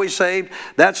saved, always saved.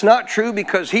 That's not true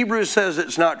because Hebrews says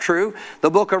it's not true. The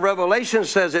book of Revelation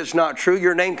says it's not true.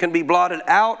 Your name can be blotted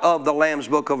out of the Lamb's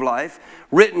book of life,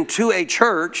 written to a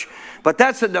church. But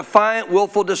that's a defiant,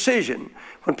 willful decision.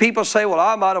 When people say, well,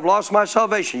 I might have lost my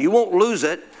salvation, you won't lose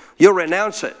it. You'll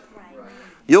renounce it.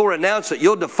 You'll renounce it.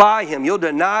 You'll defy him. You'll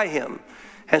deny him.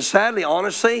 And sadly,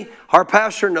 honestly, our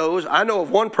pastor knows, I know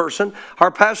of one person,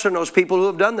 our pastor knows people who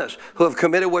have done this, who have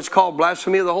committed what's called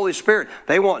blasphemy of the Holy Spirit.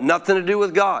 They want nothing to do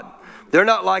with God. They're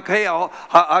not like, hey,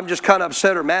 I'm just kind of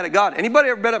upset or mad at God. Anybody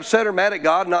ever been upset or mad at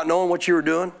God not knowing what you were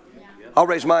doing? Yeah. I'll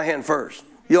raise my hand first.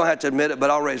 You don't have to admit it, but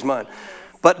I'll raise mine.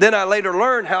 But then I later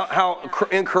learned how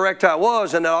incorrect I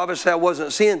was, and that obviously I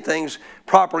wasn't seeing things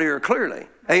properly or clearly.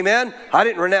 Amen? I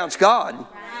didn't renounce God.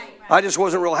 I just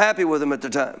wasn't real happy with him at the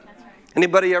time.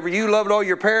 Anybody ever, you loved all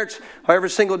your parents every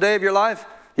single day of your life?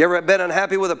 You ever been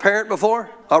unhappy with a parent before?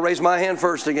 I'll raise my hand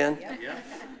first again.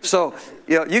 So,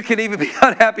 you can even be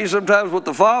unhappy sometimes with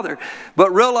the father,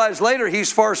 but realize later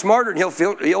he's far smarter and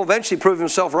he'll eventually prove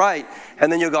himself right.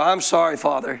 And then you'll go, I'm sorry,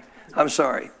 Father. I'm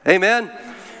sorry. Amen?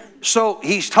 So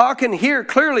he's talking here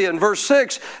clearly in verse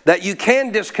 6 that you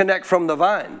can disconnect from the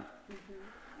vine.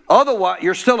 Otherwise,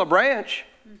 you're still a branch.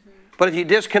 But if you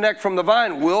disconnect from the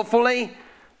vine willfully,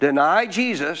 deny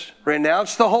Jesus,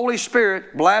 renounce the Holy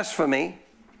Spirit, blasphemy,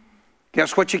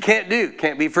 guess what you can't do?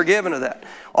 Can't be forgiven of that.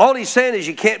 All he's saying is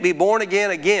you can't be born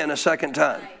again a second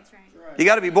time. You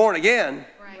got to be born again,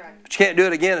 but you can't do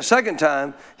it again a second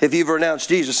time if you've renounced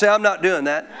Jesus. Say, I'm not doing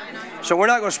that. So we're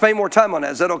not going to spend more time on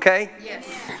that. Is that okay? Yes.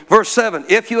 Verse 7,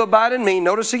 if you abide in me,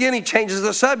 notice again he changes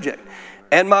the subject.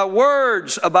 And my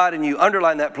words abide in you.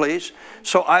 Underline that, please.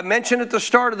 So I mentioned at the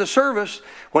start of the service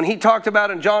when he talked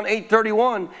about in John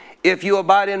 8:31, if you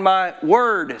abide in my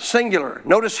word, singular.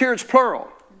 Notice here it's plural.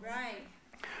 Right.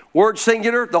 Word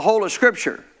singular, the whole of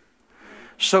Scripture.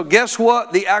 So guess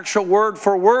what the actual word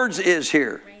for words is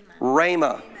here?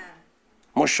 Rhema. I'm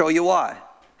going to show you why.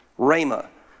 Rhema.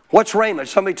 What's Rhema?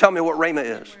 Somebody tell me what Rhema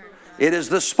is. It is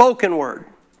the spoken word,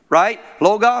 right?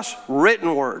 Logos,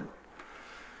 written word.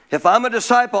 If I'm a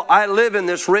disciple, I live in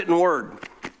this written word.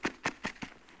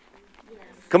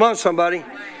 Come on, somebody.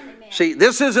 See,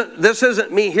 this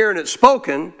isn't me hearing it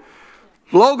spoken.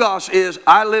 Logos is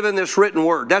I live in this written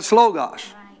word. That's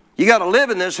Logos. You got to live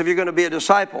in this if you're going to be a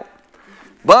disciple.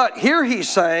 But here he's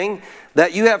saying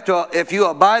that you have to, if you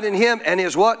abide in him and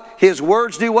his what? His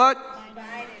words do what?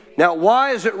 Now,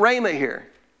 why is it Rhema here?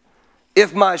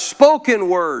 If my spoken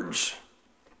words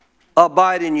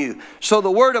abide in you. So the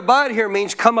word abide here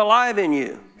means come alive in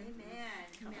you.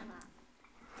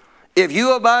 If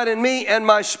you abide in me and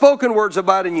my spoken words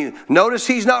abide in you. Notice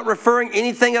he's not referring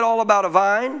anything at all about a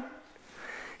vine.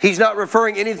 He's not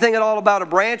referring anything at all about a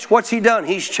branch. What's he done?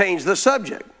 He's changed the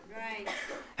subject. Right.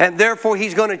 And therefore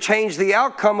he's going to change the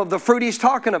outcome of the fruit he's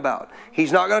talking about.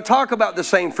 He's not going to talk about the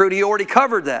same fruit. He already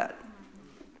covered that.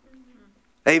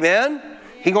 Amen?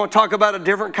 He's going to talk about a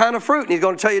different kind of fruit, and he's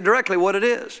going to tell you directly what it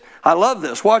is. I love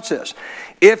this. Watch this.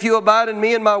 If you abide in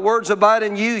me and my words abide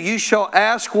in you, you shall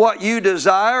ask what you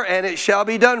desire, and it shall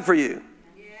be done for you.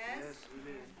 Yes.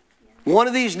 One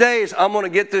of these days, I'm going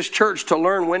to get this church to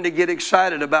learn when to get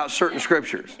excited about certain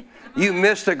scriptures. You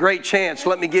missed a great chance.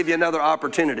 Let me give you another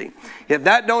opportunity. If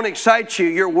that don't excite you,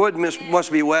 your wood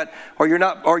must be wet, or you're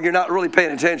not really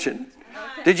paying attention.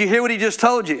 Did you hear what he just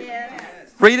told you? Yes.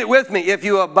 Read it with me. If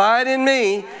you abide in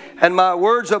me and my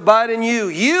words abide in you,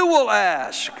 you will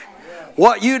ask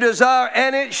what you desire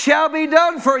and it shall be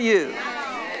done for you.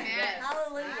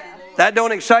 That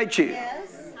don't excite you.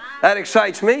 That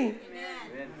excites me.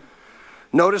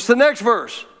 Notice the next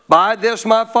verse. By this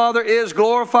my Father is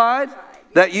glorified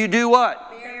that you do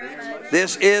what?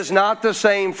 This is not the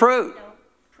same fruit.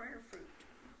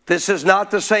 This is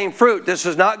not the same fruit. This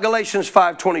is not Galatians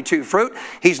 5:22 fruit.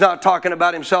 He's not talking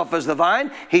about himself as the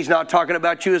vine. He's not talking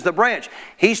about you as the branch.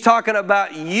 He's talking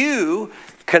about you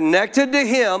connected to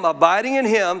him, abiding in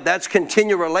him. That's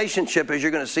continual relationship, as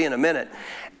you're going to see in a minute.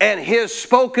 And his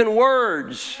spoken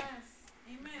words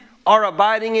are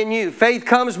abiding in you. Faith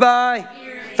comes by.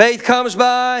 Faith comes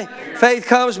by. Faith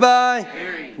comes by.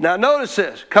 Now notice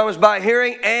this. Comes by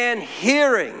hearing and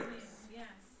hearing.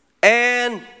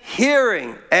 And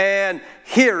hearing and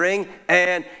hearing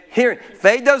and hearing.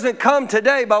 Faith doesn't come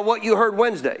today by what you heard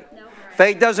Wednesday.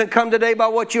 Faith doesn't come today by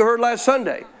what you heard last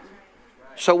Sunday.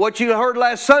 So what you heard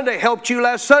last Sunday helped you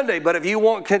last Sunday. But if you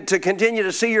want to continue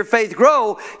to see your faith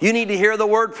grow, you need to hear the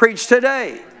word preached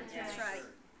today. That's right.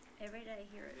 Every day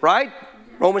hear it. Right?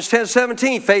 Romans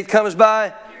 10:17. Faith comes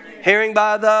by hearing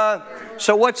by the...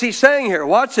 So what's he saying here?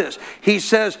 Watch this. He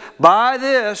says, by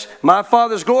this my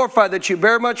Father is glorified, that you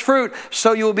bear much fruit,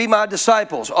 so you will be my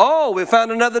disciples. Oh, we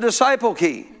found another disciple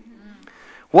key.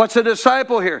 What's a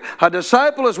disciple here? A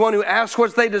disciple is one who asks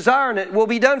what they desire, and it will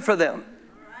be done for them.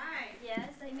 Yes,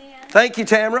 amen. Thank you,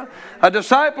 Tamara. A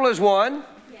disciple is one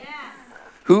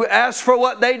who asks for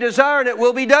what they desire, and it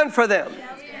will be done for them.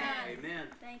 Amen.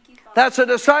 Thank you, Father. That's a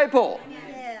disciple. Yes.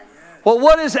 Well,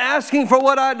 what is asking for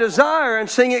what I desire and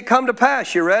seeing it come to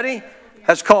pass? You ready?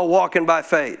 That's called walking by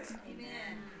faith. Amen.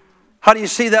 How do you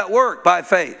see that work? By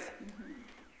faith.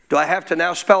 Do I have to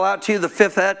now spell out to you the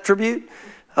fifth attribute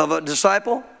of a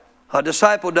disciple? A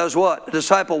disciple does what? A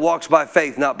disciple walks by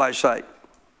faith, not by sight.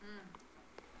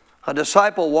 A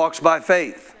disciple walks by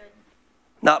faith,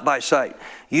 not by sight.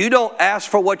 You don't ask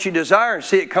for what you desire and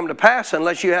see it come to pass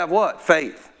unless you have what?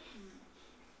 Faith.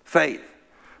 Faith.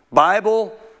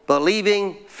 Bible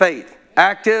believing faith,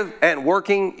 active and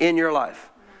working in your life.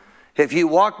 If you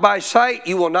walk by sight,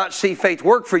 you will not see faith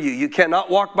work for you. You cannot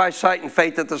walk by sight and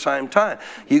faith at the same time.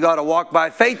 You got to walk by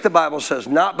faith, the Bible says,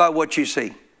 not by what you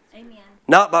see. Amen.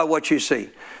 Not by what you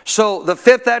see. So the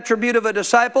fifth attribute of a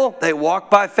disciple, they walk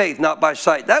by faith, not by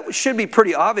sight. That should be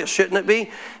pretty obvious, shouldn't it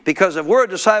be? Because if we're a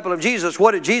disciple of Jesus,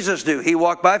 what did Jesus do? He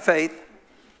walked by faith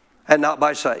and not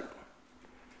by sight.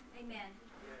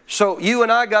 So you and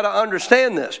I got to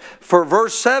understand this. For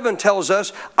verse 7 tells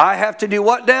us I have to do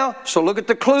what now? So look at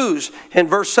the clues in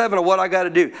verse 7 of what I got to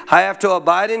do. I have to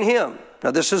abide in him.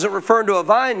 Now this isn't referring to a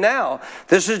vine now.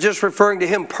 This is just referring to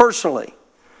him personally.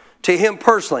 To him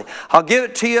personally. I'll give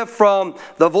it to you from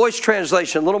the Voice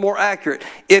translation, a little more accurate.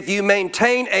 If you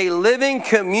maintain a living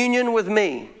communion with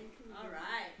me. All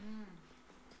right.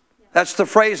 That's the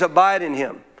phrase abide in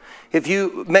him. If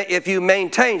you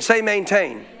maintain, say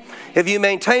maintain. If you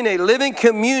maintain a living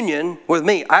communion with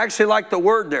me. I actually like the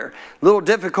word there. A little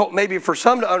difficult maybe for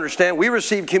some to understand. We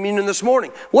received communion this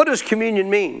morning. What does communion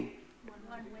mean?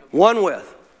 One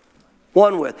with.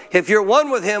 One with. If you're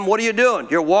one with him, what are you doing?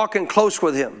 You're walking close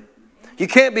with him. You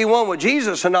can't be one with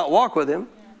Jesus and not walk with him.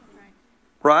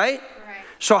 Right?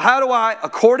 So how do I,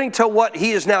 according to what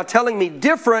he is now telling me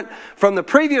different from the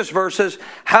previous verses,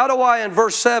 how do I in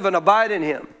verse 7 abide in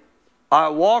him? I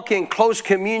walk in close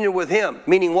communion with him.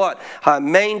 Meaning what? I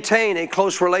maintain a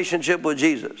close relationship with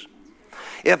Jesus.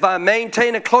 If I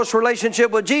maintain a close relationship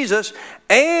with Jesus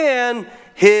and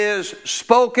his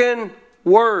spoken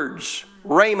words,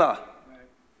 rhema.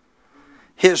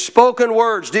 His spoken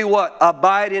words do what?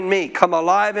 Abide in me. Come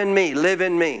alive in me. Live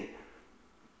in me.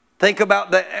 Think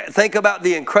about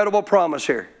the incredible promise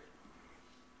here.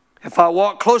 If I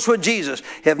walk close with Jesus,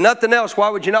 if nothing else, why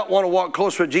would you not want to walk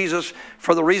close with Jesus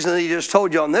for the reason that he just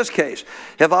told you on this case?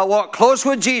 If I walk close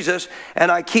with Jesus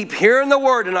and I keep hearing the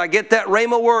word and I get that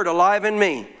rhema word alive in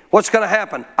me, what's going to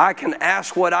happen? I can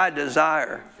ask what I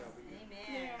desire.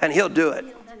 And he'll do it.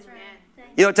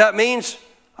 You know what that means?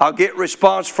 I'll get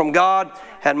response from God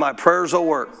and my prayers will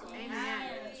work.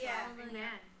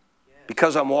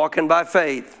 Because I'm walking by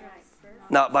faith.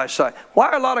 Not by sight. Why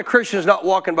are a lot of Christians not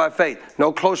walking by faith?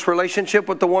 No close relationship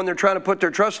with the one they're trying to put their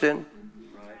trust in.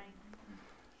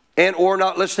 And or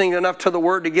not listening enough to the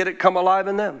word to get it come alive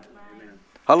in them.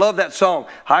 I love that song.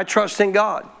 I trust in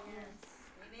God.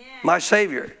 My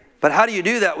Savior. But how do you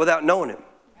do that without knowing him?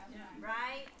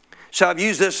 So I've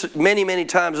used this many, many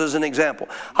times as an example.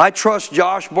 I trust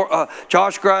Josh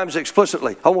Grimes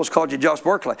explicitly. I almost called you Josh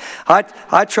Berkeley.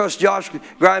 I trust Josh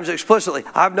Grimes explicitly.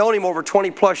 I've known him over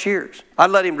 20 plus years.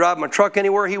 I'd let him drive my truck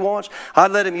anywhere he wants.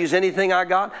 I'd let him use anything I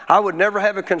got. I would never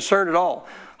have a concern at all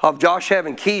of Josh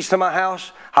having keys to my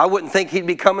house. I wouldn't think he'd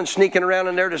be coming sneaking around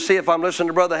in there to see if I'm listening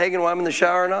to Brother Hagin while I'm in the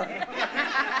shower or not.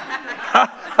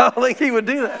 I don't think he would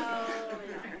do that.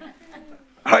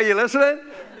 Are you listening?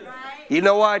 You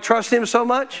know why I trust him so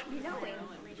much?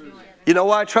 You know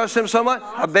why I trust him so much?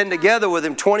 I've been together with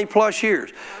him 20 plus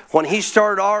years. When he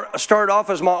started off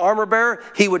as my armor bearer,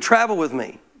 he would travel with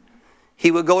me. He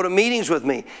would go to meetings with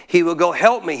me. He would go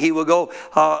help me. He would go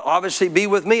obviously be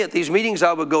with me at these meetings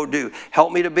I would go do.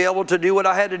 Help me to be able to do what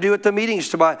I had to do at the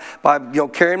meetings by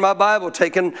carrying my Bible,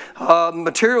 taking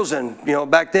materials in.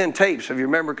 Back then tapes, if you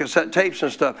remember cassette tapes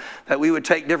and stuff, that we would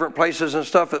take different places and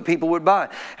stuff that people would buy.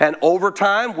 And over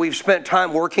time, we've spent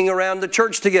time working around the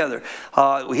church together.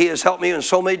 He has helped me in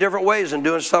so many different ways and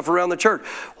doing stuff around the church.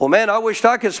 Well, man, I wished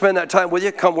I could spend that time with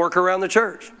you. Come work around the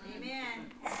church.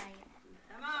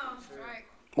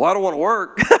 Well, I don't want to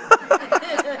work.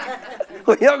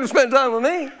 Well, you're not going to spend time with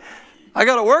me. I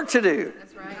got work to do.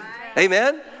 That's right.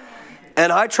 Amen?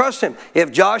 And I trust him.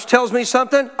 If Josh tells me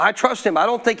something, I trust him. I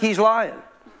don't think he's lying.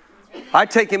 I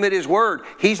take him at his word.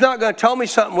 He's not going to tell me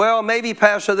something, well, maybe,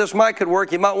 Pastor, this might could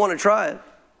work. You might want to try it.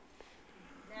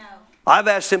 No. I've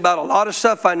asked him about a lot of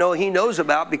stuff I know he knows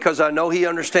about because I know he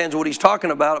understands what he's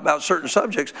talking about certain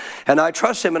subjects. And I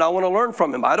trust him and I want to learn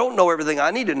from him. I don't know everything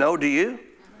I need to know, do you?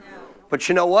 But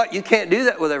you know what? You can't do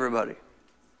that with everybody.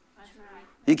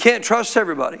 You can't trust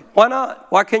everybody. Why not?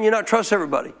 Why can you not trust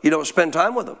everybody? You don't spend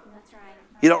time with them.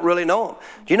 You don't really know them.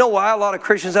 Do you know why a lot of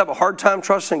Christians have a hard time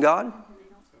trusting God?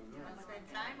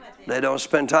 They don't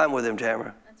spend time with him,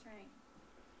 Tamara.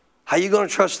 How are you going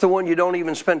to trust the one you don't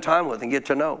even spend time with and get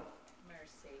to know?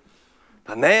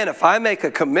 But man, if I make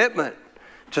a commitment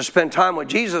to spend time with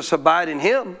Jesus, abide in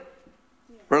him,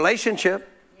 relationship,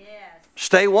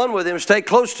 stay one with him, stay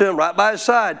close to him, right by his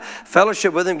side,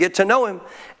 fellowship with him, get to know him.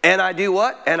 And I do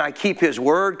what? And I keep his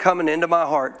word coming into my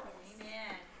heart.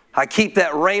 Amen. I keep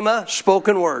that rhema,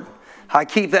 spoken word. I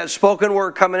keep that spoken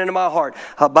word coming into my heart,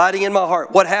 abiding in my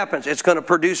heart. What happens? It's going to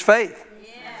produce faith. Yeah.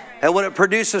 And when it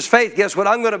produces faith, guess what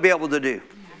I'm going to be able to do?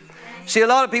 See, a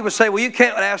lot of people say, well, you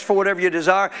can't ask for whatever you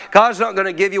desire. God's not going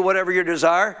to give you whatever you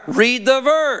desire. Read the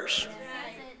verse.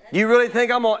 Do you really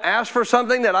think I'm going to ask for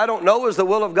something that I don't know is the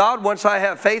will of God once I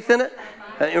have faith in it?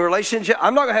 In relationship,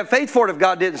 I'm not going to have faith for it if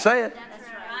God didn't say it.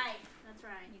 That's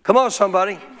right. Come on,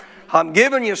 somebody. I'm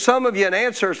giving you, some of you, an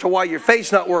answer as to why your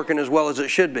faith's not working as well as it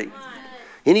should be.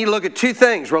 You need to look at two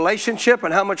things, relationship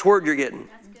and how much word you're getting.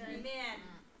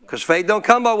 Because faith don't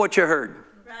come by what you heard.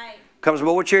 Comes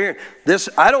by what you're hearing.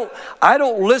 I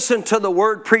don't listen to the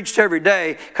word preached every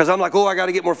day because I'm like, oh, I got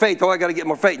to get more faith. Oh, I got to get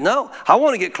more faith. No, I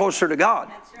want to get closer to God.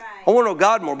 That's right. I want to know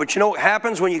God more. But you know what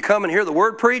happens when you come and hear the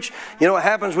word preached? You know what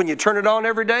happens when you turn it on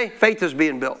every day? Faith is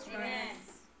being built. Amen.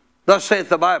 Thus saith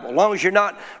the Bible. As long as you're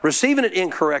not receiving it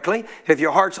incorrectly, if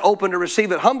your heart's open to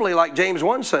receive it humbly, like James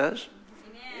 1 says,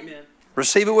 Amen.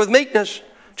 Receive it with meekness.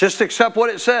 Just accept what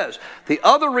it says. The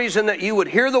other reason that you would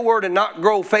hear the word and not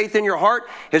grow faith in your heart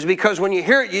is because when you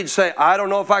hear it, you'd say, I don't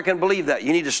know if I can believe that.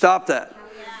 You need to stop that.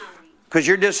 Because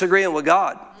you're disagreeing with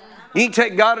God. You need to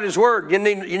take God at his word. You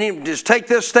need to just take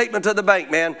this statement to the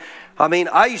bank, man. I mean,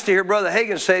 I used to hear Brother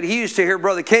Hagin say it. He used to hear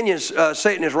Brother Kenyon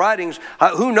say it in his writings.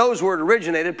 Who knows where it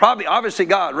originated? Probably, obviously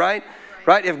God, right?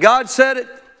 Right? If God said it,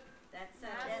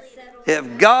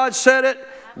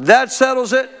 that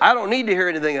settles it. I don't need to hear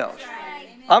anything else.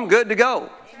 I'm good to go.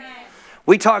 Amen.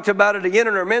 We talked about it again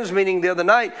in our men's meeting the other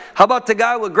night. How about the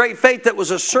guy with great faith that was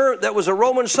a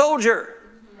Roman soldier?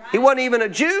 Right. He wasn't even a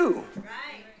Jew.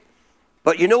 Right.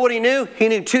 But you know what he knew? He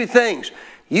knew two things.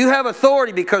 You have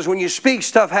authority because when you speak,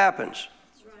 stuff happens.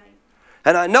 Right.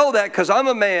 And I know that because I'm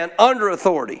a man under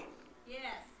authority. Yes.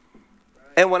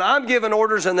 And when I'm giving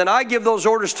orders and then I give those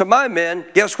orders to my men,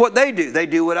 guess what they do? They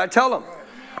do what I tell them.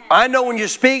 Amen. I know when you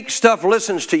speak, stuff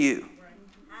listens to you.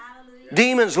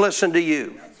 Demons listen to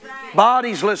you. Right.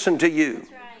 Bodies listen to you.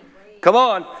 Right. Come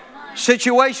on.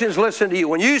 Situations listen to you.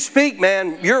 When you speak,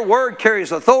 man, your word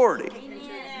carries authority.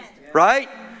 Amen. Right?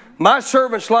 My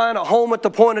servant's lying at home at the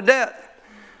point of death.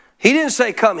 He didn't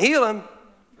say, come heal him.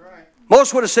 Right.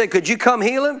 Most would have said, could you come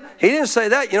heal him? He didn't say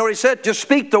that. You know what he said? Just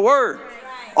speak the word.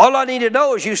 Right. All I need to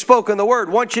know is you've spoken the word.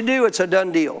 Once you do, it's a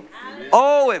done deal. Amen.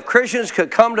 Oh, if Christians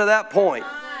could come to that point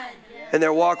in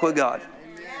their walk with God.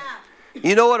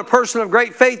 You know what a person of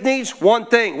great faith needs? One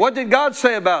thing. What did God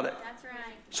say about it? That's right.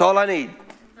 That's all I need.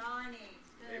 That's all I need.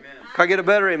 Amen. Can I get a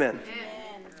better amen?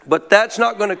 Amen? But that's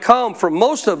not going to come for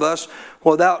most of us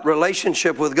without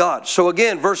relationship with God. So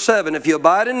again, verse 7, if you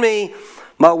abide in me,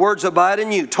 my words abide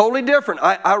in you. Totally different.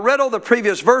 I read all the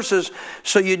previous verses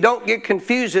so you don't get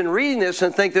confused in reading this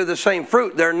and think they're the same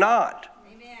fruit. They're not.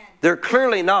 They're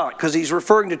clearly not, because he's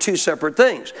referring to two separate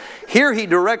things. Here he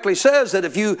directly says that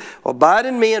if you abide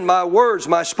in me and my words,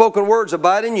 my spoken words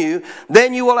abide in you,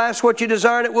 then you will ask what you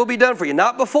desire and it will be done for you.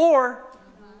 Not before.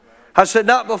 I said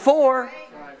not before.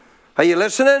 Are you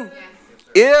listening?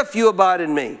 If you abide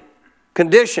in me.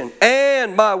 Condition,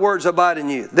 and my words abide in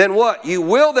you. Then what? You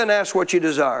will then ask what you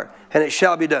desire, and it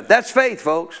shall be done. That's faith,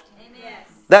 folks. Amen.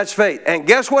 That's faith. And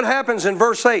guess what happens in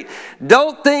verse 8?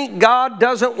 Don't think God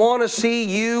doesn't want to see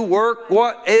you work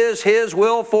what is His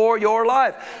will for your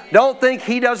life. Don't think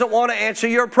He doesn't want to answer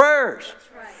your prayers.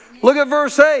 Look at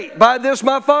verse 8. By this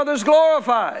my Father is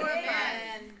glorified.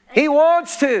 He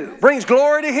wants to. Brings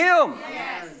glory to Him.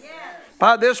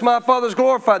 By this my Father is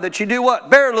glorified. That you do what?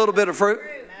 Bear a little bit of fruit.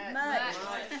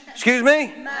 Excuse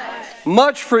me?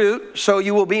 Much fruit, so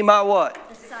you will be my what?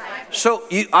 So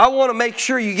I want to make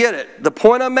sure you get it. The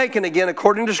point I'm making again,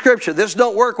 according to Scripture, this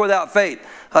don't work without faith.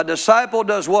 A disciple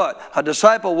does what? A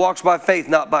disciple walks by faith,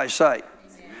 not by sight.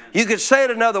 You could say it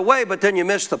another way, but then you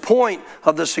miss the point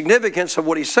of the significance of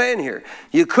what he's saying here.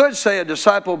 You could say a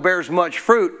disciple bears much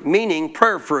fruit, meaning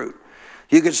prayer fruit.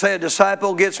 You could say a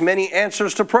disciple gets many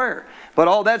answers to prayer. But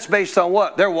all that's based on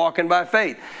what? They're walking by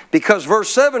faith. Because verse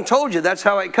 7 told you that's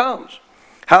how it comes.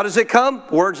 How does it come?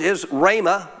 Words is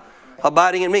rhema,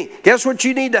 abiding in me. Guess what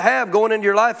you need to have going into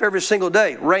your life every single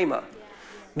day? Rhema.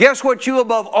 Guess what you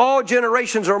above all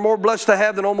generations are more blessed to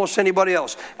have than almost anybody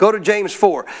else? Go to James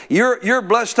 4. You're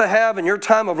blessed to have in your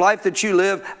time of life that you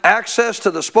live access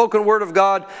to the spoken word of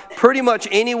God pretty much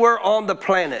anywhere on the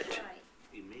planet.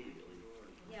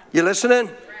 You listening?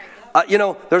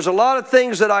 There's a lot of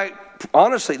things that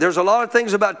there's a lot of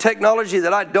things about technology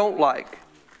that I don't like.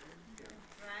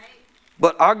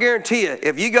 But I'll guarantee you,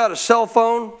 if you got a cell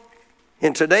phone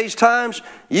in today's times,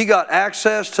 you got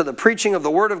access to the preaching of the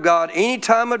Word of God any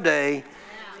time of day,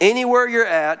 anywhere you're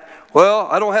at. Well,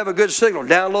 I don't have a good signal.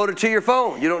 Download it to your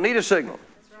phone. You don't need a signal.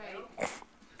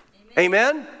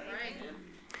 Amen?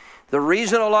 The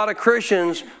reason a lot of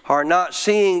Christians are not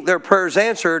seeing their prayers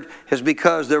answered is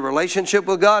because their relationship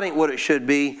with God ain't what it should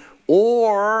be,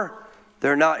 or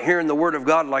they're not hearing the Word of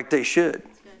God like they should.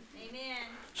 Amen.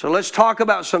 So let's talk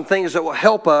about some things that will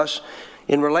help us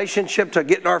in relationship to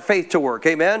getting our faith to work.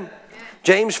 Amen?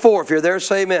 James 4, if you're there,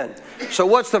 say amen. So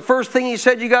what's the first thing he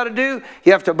said you got to do?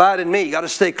 You have to abide in me. You got to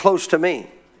stay close to me.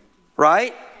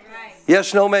 Right?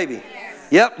 Yes, no, maybe.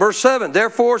 Yep, verse 7.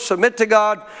 Therefore, submit to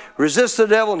God, resist the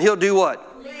devil, and he'll do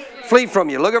what? Flee from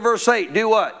you. Look at verse 8. Do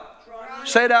what?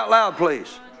 Say it out loud,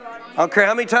 please. I don't care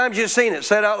how many times you've seen it.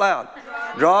 Say it out loud.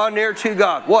 Draw near to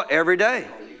God. What? Every day.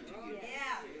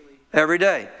 Every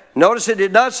day. Notice it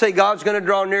did not say God's going to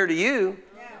draw near to you.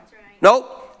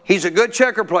 Nope. He's a good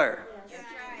checker player.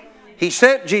 He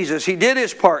sent Jesus. He did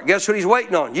His part. Guess what He's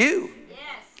waiting on? You.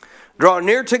 Draw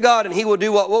near to God and He will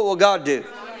do what? What will God do?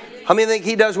 How many think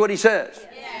He does what He says?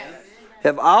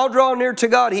 If I'll draw near to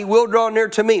God, He will draw near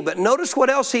to me. But notice what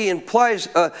else He implies.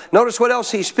 Notice what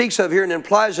else He speaks of here and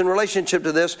implies in relationship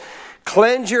to this.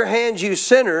 Cleanse your hands, you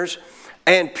sinners,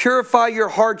 and purify your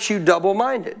hearts, you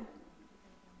double-minded.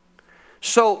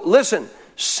 So listen,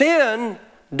 sin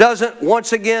doesn't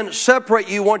once again separate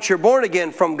you once you're born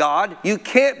again from God. You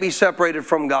can't be separated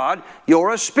from God.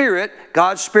 You're a spirit.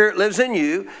 God's Spirit lives in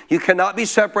you. You cannot be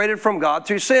separated from God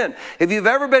through sin. If you've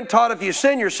ever been taught if you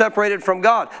sin, you're separated from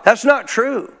God, that's not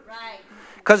true.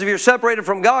 Because if you're separated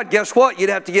from God, guess what? You'd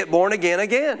have to get born again.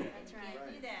 That's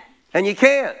right. Do that. And you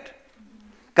can't.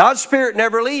 God's Spirit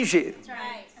never leaves you. That's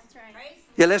right. That's right.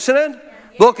 You listening?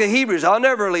 Book of Hebrews, I'll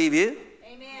never leave you.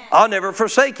 I'll never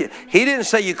forsake you. He didn't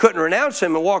say you couldn't renounce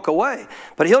Him and walk away,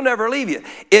 but He'll never leave you.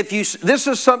 This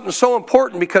is something so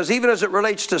important because even as it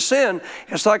relates to sin,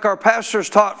 it's like our pastors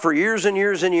taught for years and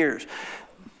years and years.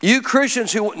 You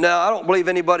Christians now I don't believe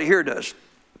anybody here does,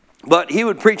 but he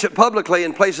would preach it publicly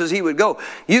in places he would go.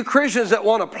 You Christians that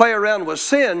want to play around with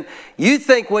sin, you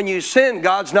think when you sin,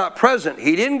 God's not present.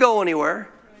 He didn't go anywhere.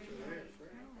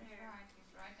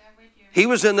 He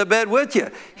was in the bed with you.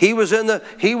 He was in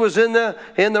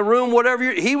the room, whatever.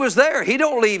 He was there. He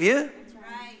don't leave you.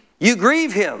 You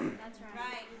grieve Him.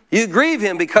 You grieve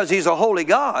Him because He's a holy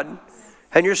God,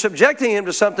 and you're subjecting Him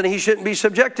to something He shouldn't be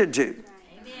subjected to.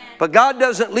 But God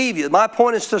doesn't leave you. My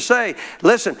point is to say,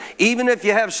 listen, even if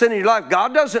you have sin in your life,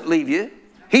 God doesn't leave you.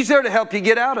 He's there to help you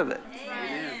get out of it.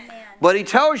 But He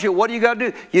tells you, what do you got to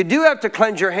do? You do have to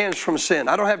cleanse your hands from sin.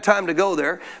 I don't have time to go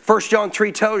there. 1 John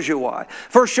 3 tells you why.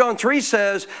 1 John 3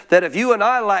 says that if you and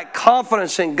I lack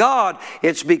confidence in God,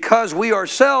 it's because we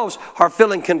ourselves are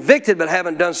feeling convicted but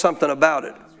haven't done something about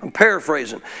it. I'm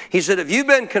paraphrasing. He said, if you've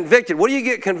been convicted, what do you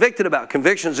get convicted about?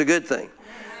 Conviction's a good thing.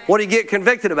 What do you get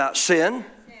convicted about? Sin,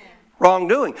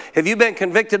 wrongdoing. If you've been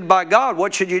convicted by God,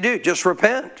 what should you do? Just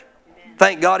repent.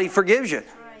 Thank God He forgives you.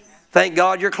 Thank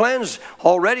God you're cleansed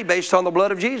already based on the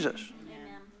blood of Jesus. Amen.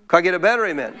 Can I get a better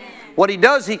amen? Amen. What He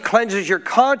does, He cleanses your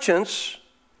conscience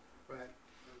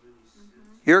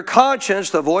your conscience,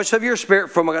 the voice of your spirit,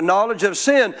 from a knowledge of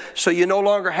sin, so you no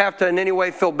longer have to in any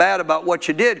way feel bad about what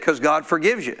you did because God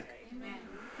forgives you.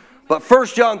 But 1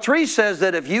 John 3 says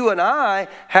that if you and I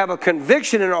have a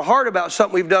conviction in our heart about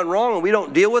something we've done wrong and we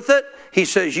don't deal with it, he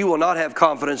says you will not have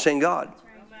confidence in God.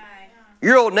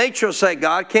 Your old nature will say,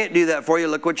 God can't do that for you.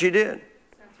 Look what you did.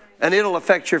 And it'll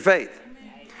affect your faith.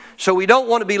 So we don't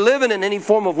want to be living in any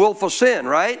form of willful sin,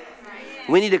 right?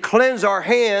 We need to cleanse our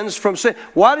hands from sin.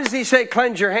 Why does he say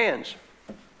cleanse your hands?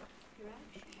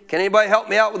 Can anybody help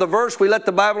me out with a verse? We let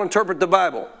the Bible interpret the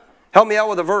Bible. Help me out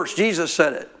with a verse. Jesus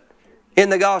said it in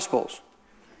the Gospels.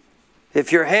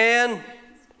 If your hand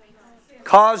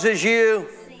causes you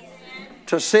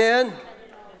to sin,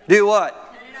 do what?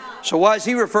 So why is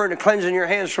he referring to cleansing your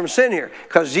hands from sin here?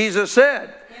 Because Jesus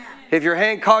said, if your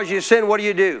hand causes you to sin, what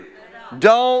do?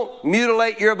 Don't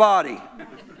mutilate your body.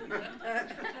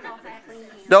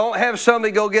 Don't have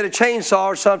somebody go get a chainsaw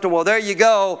or something. Well, there you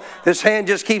go. This hand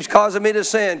just keeps causing me to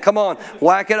sin. Come on,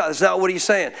 whack it up. That's not what he's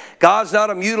saying. God's not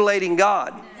a mutilating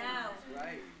God.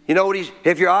 You know what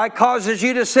if your eye causes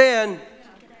you to sin,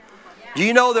 do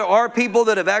you know there are people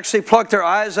that have actually plucked their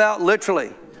eyes out,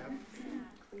 literally?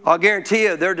 I'll guarantee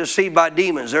you they're deceived by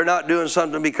demons. They're not doing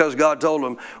something because God told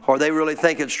them or they really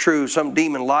think it's true. Some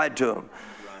demon lied to them.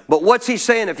 But what's he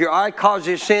saying? If your eye causes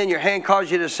you to sin, your hand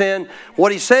causes you to sin,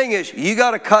 what he's saying is you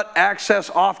got to cut access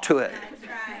off to it.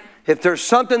 If there's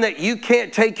something that you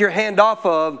can't take your hand off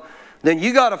of, then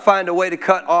you got to find a way to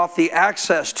cut off the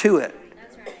access to it.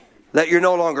 That you're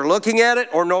no longer looking at it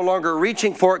or no longer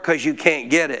reaching for it because you can't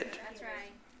get it.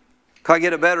 Can I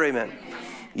get a better amen?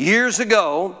 Years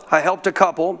ago, I helped a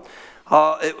couple.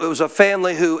 It was a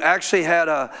family who actually had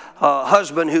a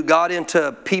husband who got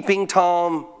into peeping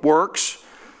Tom works,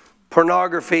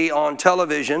 pornography on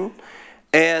television,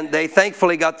 and they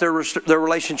thankfully got their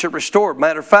relationship restored.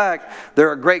 Matter of fact,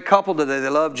 they're a great couple today. They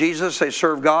love Jesus. They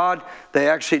serve God. They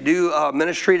actually do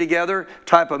ministry together,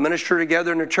 type of ministry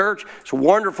together in the church. It's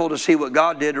wonderful to see what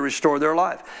God did to restore their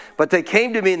life. But they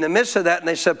came to me in the midst of that and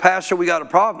they said, Pastor, we got a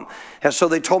problem. And so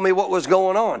they told me what was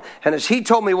going on. And as he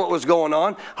told me what was going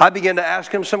on, I began to ask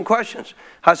him some questions.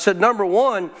 I said, number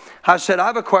one, I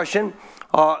have a question.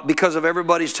 Because of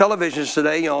everybody's televisions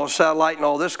today, you know, satellite and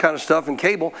all this kind of stuff and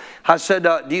cable. I said,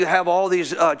 do you have all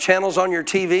these channels on your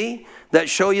TV that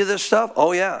show you this stuff?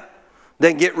 Oh, yeah.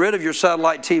 Then get rid of your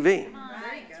satellite TV.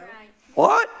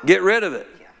 What? Get rid of it.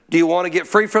 Do you want to get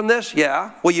free from this?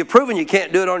 Yeah. Well, you've proven you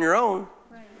can't do it on your own.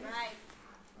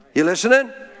 You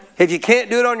listening? If you can't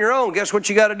do it on your own, guess what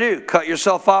you got to do? Cut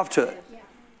yourself off to it.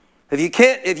 If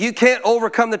you can't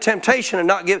overcome the temptation and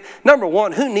not give, number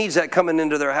one, who needs that coming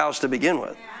into their house to begin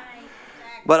with?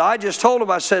 But I just told him,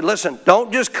 I said, listen,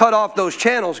 don't just cut off those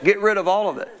channels, get rid of all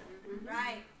of it.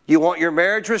 You want your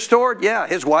marriage restored? Yeah,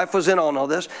 his wife was in on all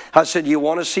this. I said, you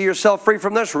want to see yourself free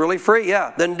from this? Really free?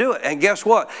 Yeah, then do it. And guess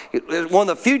what? It's one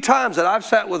of the few times that I've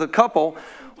sat with a couple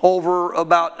over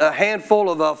about a handful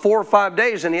of 4 or 5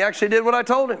 days, and he actually did what I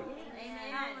told him.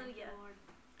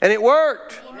 And it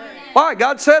worked. Why?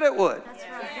 God said it would.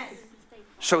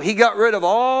 So he got rid of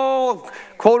all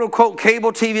quote-unquote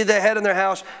cable TV they had in their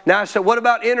house. Now I said, what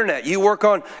about internet? You work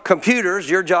on computers,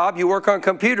 your job, you work on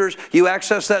computers. You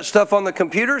access that stuff on the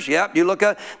computers? Yep, you look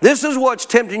at. This is what's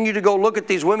tempting you to go look at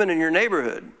these women in your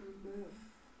neighborhood.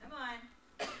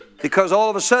 Because all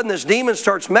of a sudden this demon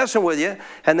starts messing with you,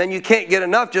 and then you can't get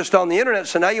enough just on the internet,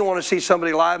 so now you want to see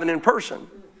somebody live and in person.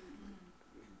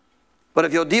 But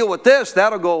if you'll deal with this,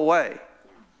 that'll go away.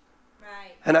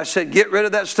 And I said, get rid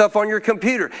of that stuff on your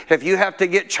computer. If you have to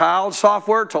get child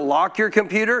software to lock your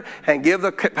computer and give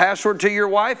the password to your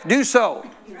wife, do so.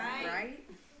 Right.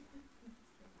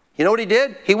 You know what he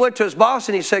did? He went to his boss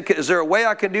and he said, is there a way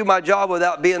I can do my job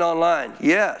without being online?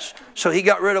 Yes. So he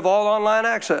got rid of all online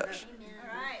access.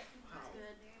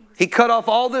 He cut off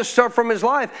all this stuff from his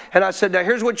life. And I said, now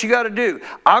here's what you got to do.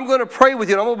 I'm going to pray with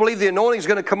you. And I'm going to believe the anointing is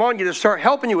going to come on you to start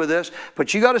helping you with this.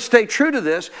 But you got to stay true to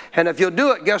this. And if you'll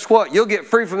do it, guess what? You'll get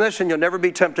free from this and you'll never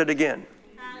be tempted again.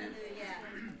 Hallelujah.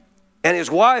 And his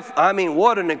wife, I mean,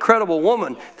 what an incredible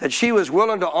woman that she was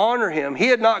willing to honor him. He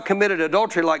had not committed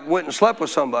adultery like went and slept with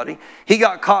somebody. He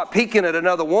got caught peeking at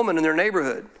another woman in their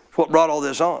neighborhood. That's what brought all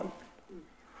this on.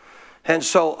 And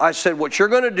so I said, what you're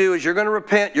going to do is you're going to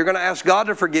repent. You're going to ask God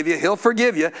to forgive you. He'll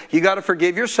forgive you. You got to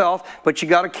forgive yourself, but you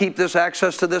got to keep this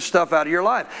access to this stuff out of your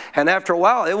life. And after a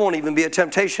while, it won't even be a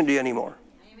temptation to you anymore.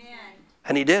 Amen.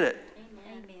 And he did it.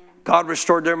 Amen. God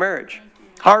restored their marriage.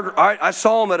 I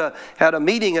saw him at a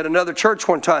meeting at another church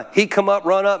one time. He come up,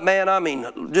 run up, man, I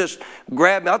mean, just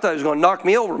grabbed me. I thought he was going to knock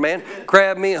me over, man.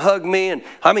 Grabbed me, hugged me, and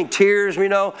I mean, tears, you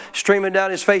know, streaming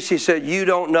down his face. He said, you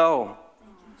don't know.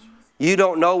 You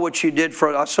don't know what you did for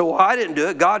us. I said, well, I didn't do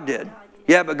it. God did.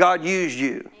 Yeah, but God used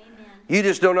you. You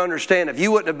just don't understand. If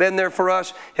you wouldn't have been there for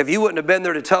us, if you wouldn't have been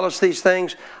there to tell us these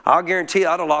things, I'll guarantee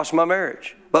I'd have lost my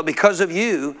marriage. But because of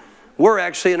you, we're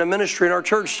actually in a ministry in our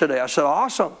church today. I said,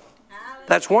 awesome.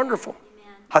 That's wonderful.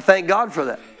 I thank God for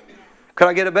that. Could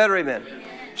I get a better amen?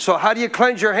 So how do you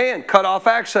cleanse your hand? Cut off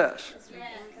access.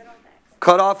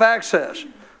 Cut off access.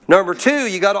 Number 2,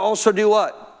 you got to also do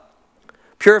what?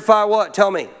 Purify what? Tell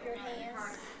me.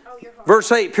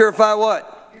 Verse 8, purify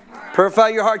what? Purify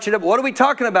your heart. What are we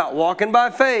talking about? Walking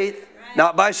by faith,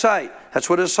 not by sight. That's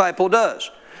what a disciple does.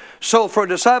 So for a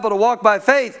disciple to walk by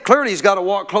faith, clearly he's got to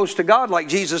walk close to God. Like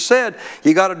Jesus said,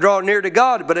 you got to draw near to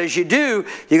God. But as you do,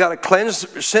 you got to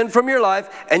cleanse sin from your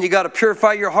life, and you got to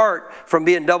purify your heart from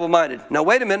being double-minded. Now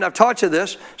wait a minute, I've taught you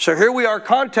this. So here we are,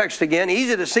 context again.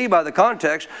 Easy to see by the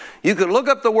context. You can look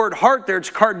up the word heart there.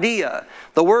 It's cardia.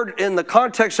 The word in the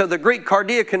context of the Greek,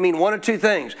 cardia, can mean one of two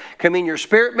things. It can mean your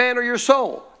spirit man or your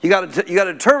soul. You got to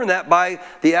determine that by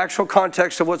the actual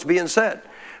context of what's being said.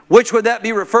 Which would that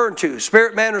be referring to?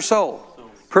 Spirit, man, or soul?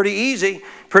 Pretty easy.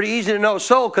 Pretty easy to know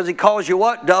soul, because he calls you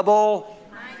what?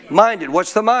 Double-minded.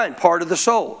 What's the mind? Part of the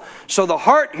soul. So the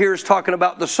heart here is talking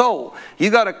about the soul. You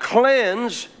got to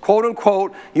cleanse, quote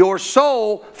unquote, your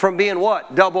soul from being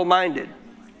what? Double-minded.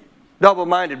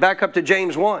 Double-minded. Back up to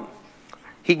James 1.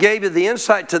 He gave you the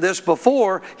insight to this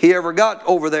before he ever got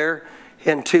over there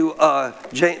into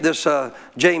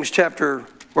James chapter,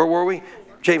 where were we?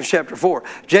 James chapter 4.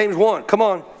 James 1, come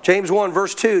on. James 1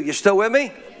 verse 2. You still with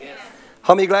me? Yes.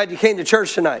 How many glad you came to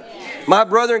church tonight? Yes. My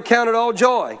brethren, count it all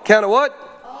joy. Count it what?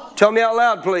 All Tell me out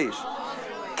loud, please.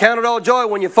 Count it all joy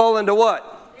when you fall into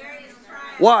what?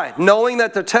 Why? Knowing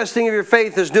that the testing of your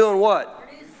faith is doing what?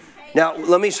 Now,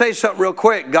 let me say something real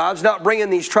quick. God's not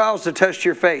bringing these trials to test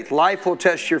your faith. Life will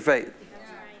test your faith.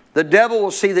 The devil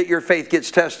will see that your faith gets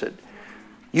tested.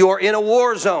 You are in a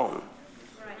war zone.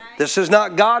 This is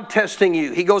not God testing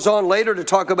you. He goes on later to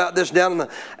talk about this down in the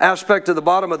aspect of the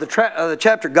bottom of the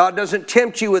chapter. God doesn't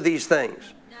tempt you with these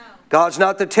things. No. God's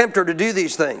not the tempter to do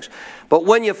these things. But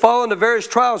when you fall into various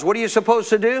trials, what are you supposed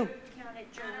to do?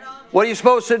 What are you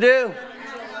supposed to do?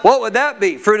 What would that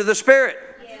be? Fruit of the Spirit.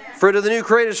 Yeah. Fruit of the new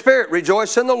created spirit.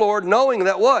 Rejoice in the Lord, knowing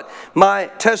that what? My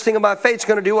testing of my faith is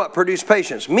going to do what? Produce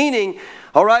patience. Meaning,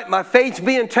 all right, my faith's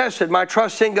being tested, my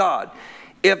trust in God.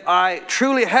 If I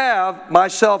truly have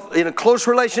myself in a close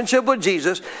relationship with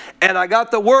Jesus, and I got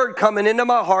the Word coming into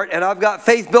my heart, and I've got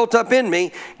faith built up in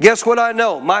me, guess what I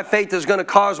know? My faith is going to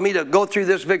cause me to go through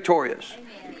this victorious.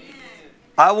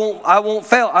 I won't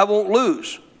fail. I won't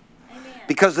lose.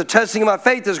 Because the testing of my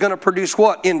faith is going to produce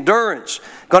what? Endurance.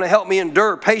 Going to help me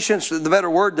endure. Patience, the better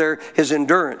word there is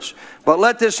endurance. But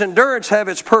let this endurance have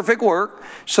its perfect work,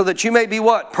 so that you may be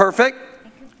what? Perfect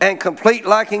and complete,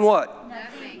 lacking what?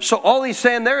 So all he's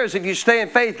saying there is, if you stay in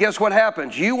faith, guess what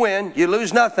happens? You win, you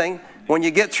lose nothing. When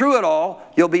you get through it all,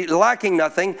 you'll be lacking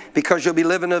nothing, because you'll be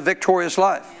living a victorious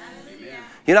life.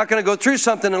 You're not going to go through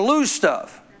something and lose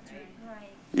stuff.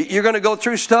 You're going to go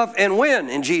through stuff and win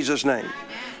in Jesus' name.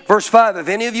 Verse 5, if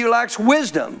any of you lacks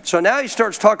wisdom. So now he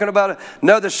starts talking about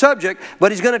another subject,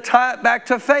 but he's going to tie it back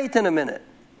to faith in a minute.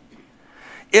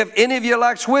 If any of you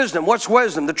lacks wisdom, what's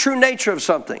wisdom? The true nature of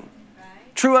something.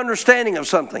 True understanding of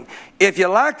something. If you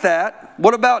lack that,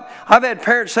 what about, I've had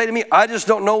parents say to me, I just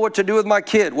don't know what to do with my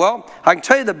kid. Well, I can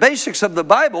tell you the basics of the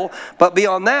Bible, but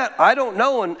beyond that, I don't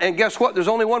know. And guess what? There's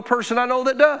only one person I know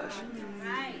that does.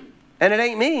 Right. And it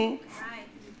ain't me. Right.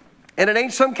 And it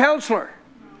ain't some counselor.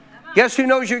 Guess who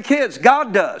knows your kids?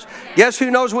 God does. Guess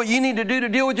who knows what you need to do to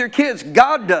deal with your kids?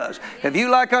 God does. If you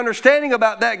lack understanding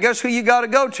about that, guess who you got to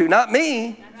go to? Not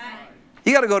me.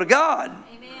 You got to go to God.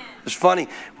 It's funny.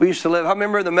 We used to live, I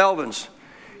remember the Melvins.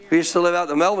 We used to live out at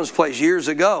the Melvins' place years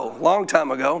ago, long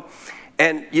time ago.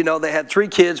 And, you know, they had 3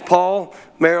 kids, Paul,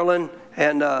 Marilyn,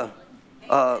 and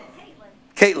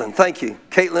Caitlin. Thank you.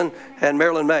 Caitlin and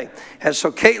Marilyn May. And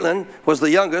so Caitlin was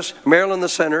the youngest, Marilyn the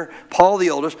center, Paul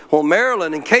the oldest. Well,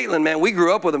 Marilyn and Caitlin, man, we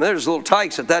grew up with them. They were just little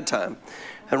tykes at that time,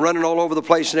 and running all over the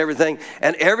place and everything.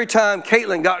 And every time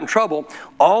Caitlin got in trouble,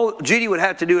 all Judy would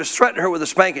have to do is threaten her with a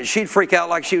spanking. She'd freak out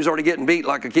like she was already getting beat,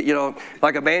 like a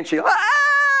banshee. No,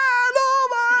 I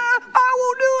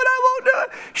won't do it. I won't do it.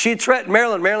 She'd threaten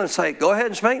Marilyn. Marilyn'd say, go ahead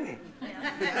and spank me.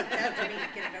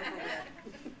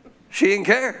 She didn't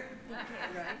care.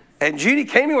 And Judy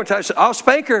came to me one time and said, I'll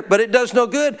spank her, but it does no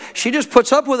good. She just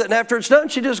puts up with it, and after it's done,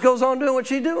 she just goes on doing what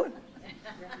she's doing.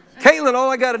 Caitlin, all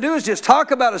I got to do is just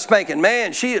talk about a spanking.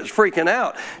 Man, she is freaking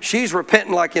out. She's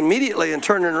repenting like immediately and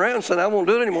turning around and saying, I won't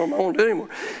do it anymore. I won't do it anymore.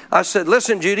 I said,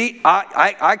 listen, Judy,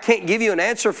 I can't give you an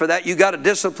answer for that. You got to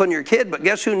discipline your kid. But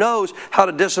guess who knows how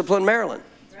to discipline Marilyn?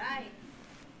 Right.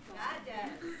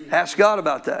 Ask God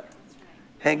about that.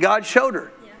 And God showed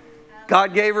her.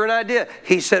 God gave her an idea.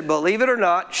 He said, believe it or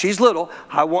not, she's little.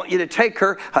 I want you to take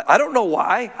her. I don't know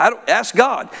why. Ask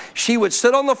God. She would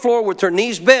sit on the floor with her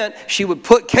knees bent. She would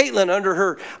put Caitlin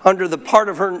under the part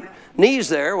of her knees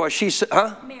there while she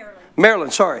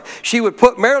Marilyn, sorry. She would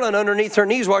put Marilyn underneath her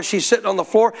knees while she's sitting on the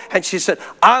floor, and she said,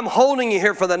 I'm holding you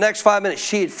here for the next 5 minutes.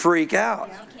 She'd freak out.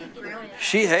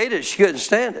 She hated it. She couldn't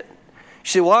stand it.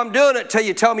 She said, well, I'm doing it till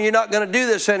you tell me you're not going to do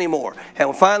this anymore.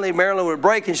 And finally, Marilyn would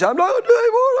break, and she said, I'm not going to do it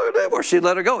anymore. I'm not going to do it anymore. She'd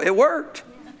let her go. It worked.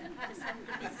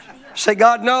 Say,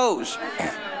 God knows.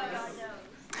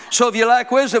 So if you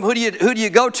lack wisdom, who do you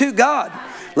go to? God.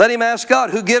 Let him ask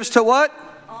God. Who gives to what?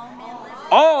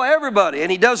 All, everybody.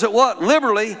 And he does it what?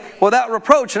 Liberally, without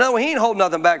reproach. No, he ain't holding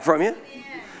nothing back from you.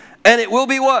 And it will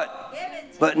be what?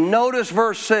 But notice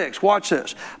verse 6. Watch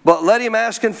this. But let him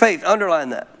ask in faith. Underline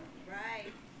that.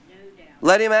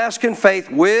 Let him ask in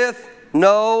faith with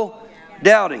no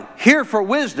doubting. Here for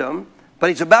wisdom, but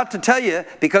he's about to tell you,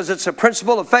 because it's a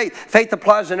principle of faith. Faith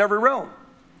applies in every realm.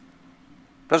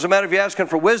 Doesn't matter if you're asking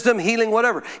for wisdom, healing,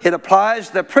 whatever. It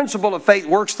applies. The principle of faith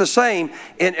works the same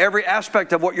in every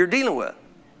aspect of what you're dealing with.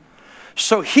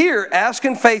 So here, ask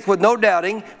in faith with no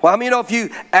doubting. Well, how many know if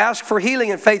you ask for healing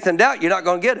in faith and doubt, you're not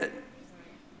going to get it?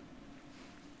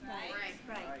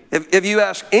 If you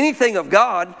ask anything of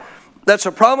God, that's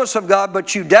a promise of God,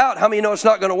 but you doubt, how many know it's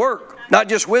not going to work? Not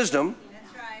just wisdom.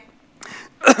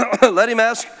 That's right. Let him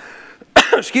ask,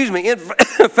 excuse me, in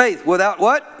faith without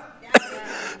what?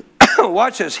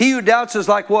 Watch this. He who doubts is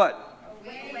like what?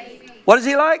 What is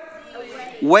he like?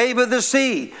 Wave of the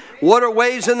sea. What are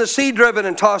waves in the sea driven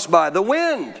and tossed by? The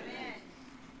wind.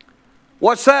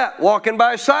 What's that? Walking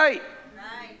by sight.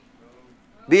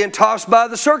 Being tossed by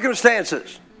the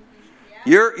circumstances.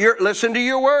 Listen to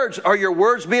your words. Are your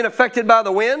words being affected by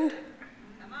the wind?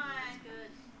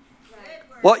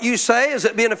 What you say, is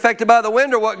it being affected by the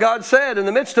wind or what God said in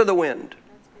the midst of the wind?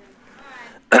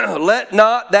 Let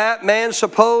not that man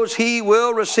suppose he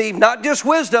will receive not just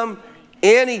wisdom,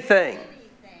 anything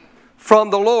from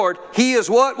the Lord. He is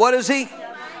what? What is he?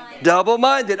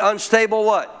 Double-minded, unstable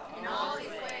what?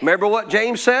 Remember what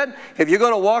James said? If you're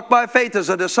going to walk by faith as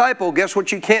a disciple, guess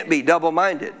what you can't be?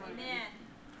 Double-minded.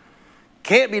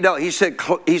 Can't be double. He said,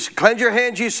 cleanse your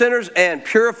hands, you sinners, and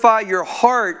purify your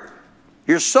heart,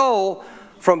 your soul,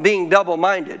 from being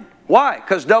double-minded. Why?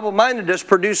 Because double-mindedness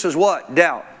produces what?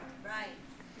 Doubt. Right.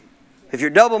 If you're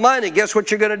double-minded, guess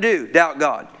what you're going to do? Doubt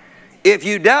God. If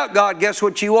you doubt God, guess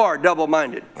what you are?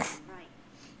 Double-minded.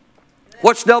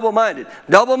 What's double-minded?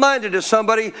 Double-minded is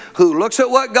somebody who looks at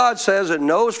what God says and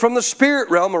knows from the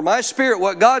spirit realm, or my spirit,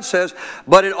 what God says,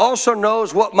 but it also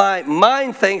knows what my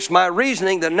mind thinks, my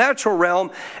reasoning, the natural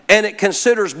realm, and it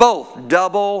considers both.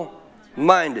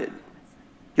 Double-minded.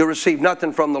 You'll receive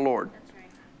nothing from the Lord.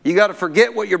 You got to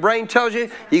forget what your brain tells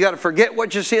you. You got to forget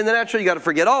what you see in the natural. You got to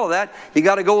forget all of that. You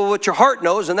got to go with what your heart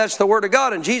knows, and that's the Word of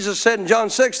God. And Jesus said in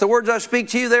John 6, the words I speak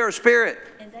to you, they are spirit,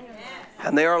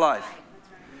 and they are life.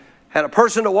 And a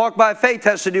person to walk by faith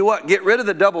has to do what? Get rid of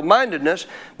the double-mindedness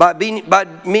by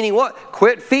meaning what?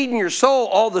 Quit feeding your soul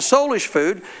all the soulish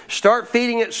food. Start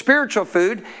feeding it spiritual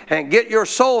food and get your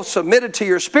soul submitted to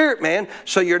your spirit, man,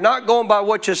 so you're not going by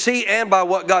what you see and by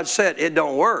what God said. It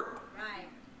don't work. Right.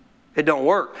 It don't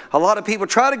work. A lot of people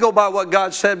try to go by what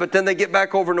God said, but then they get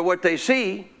back over into what they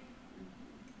see.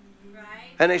 Right.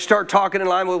 And they start talking in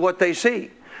line with what they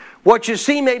see. What you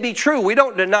see may be true. We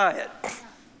don't deny it.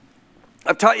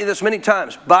 I've taught you this many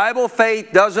times. Bible faith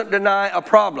doesn't deny a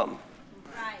problem.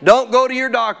 Right. Don't go to your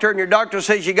doctor and your doctor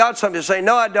says you got something. Say,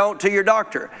 no, I don't, to your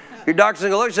doctor. Your doctor's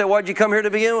going to look and say, why'd you come here to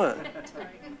begin with?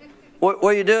 What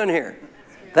are you doing here?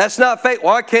 That's not faith.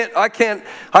 Well, I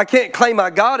can't claim I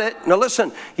got it. Now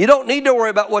listen, you don't need to worry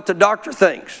about what the doctor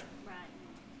thinks.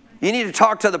 You need to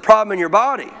talk to the problem in your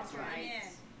body.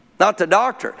 Not the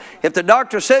doctor. If the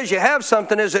doctor says you have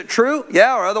something, is it true?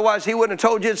 Yeah, or otherwise he wouldn't have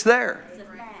told you it's there.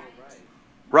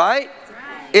 Right?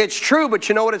 It's true, but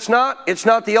you know what it's not? It's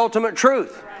not the ultimate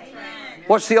truth.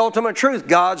 What's the ultimate truth?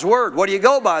 God's Word. What do you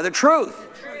go by? The truth.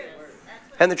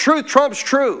 And the truth trumps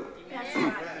true.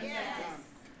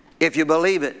 If you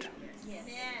believe it.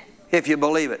 If you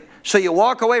believe it. So you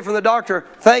walk away from the doctor,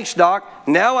 thanks, doc,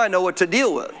 now I know what to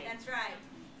deal with.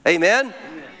 Amen?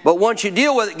 But once you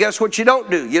deal with it, guess what you don't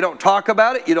do? You don't talk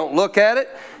about it. You don't look at it.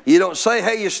 You don't say,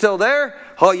 hey, you still there?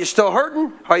 Oh, you still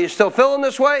hurting? Are you still feeling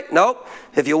this way? Nope.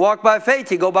 If you walk by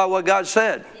faith, you go by what God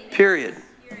said. Period.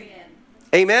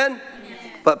 Amen?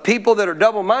 But people that are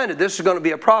double-minded, this is going to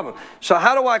be a problem. So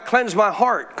how do I cleanse my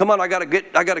heart? Come on, I got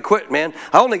to quit, man.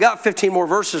 I only got 15 more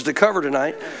verses to cover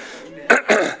tonight.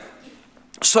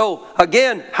 So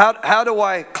again, how do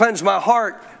I cleanse my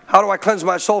heart? How do I cleanse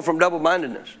my soul from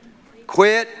double-mindedness?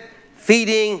 Quit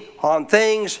feeding on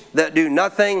things that do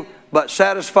nothing but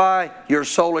satisfy your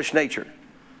soulish nature.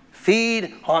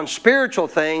 Feed on spiritual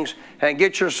things and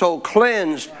get your soul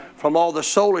cleansed from all the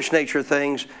soulish nature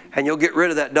things, and you'll get rid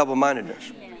of that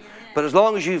double-mindedness. But as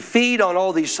long as you feed on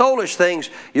all these soulish things,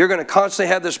 you're going to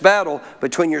constantly have this battle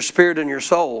between your spirit and your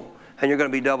soul, and you're going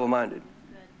to be double-minded.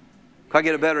 Can I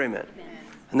get a better amen?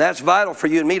 And that's vital for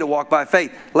you and me to walk by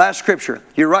faith. Last scripture.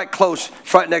 You're right close.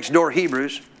 It's right next door,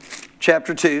 Hebrews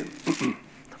chapter 2.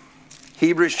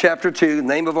 Hebrews chapter 2, the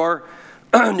name of our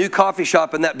new coffee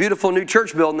shop in that beautiful new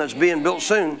church building that's being built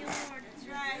soon.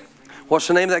 What's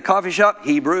the name of that coffee shop?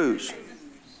 Hebrews.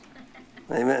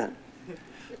 Amen.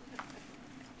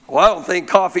 Well, I don't think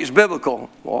coffee's biblical.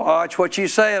 Watch what you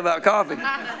say about coffee.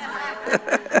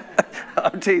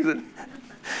 I'm teasing.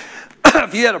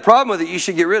 If you had a problem with it, you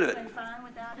should get rid of it.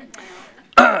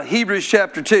 Hebrews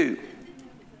chapter 2.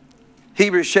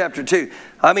 Hebrews chapter 2.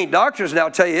 I mean, doctors now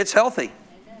tell you it's healthy.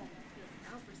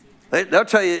 They'll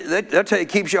tell you it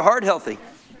keeps your heart healthy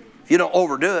if you don't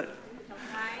overdo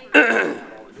it.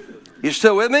 You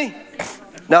still with me?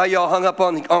 Now y'all hung up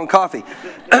on coffee.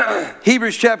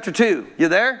 Hebrews chapter 2. You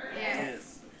there?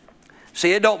 Yes.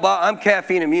 See, it don't bother. I'm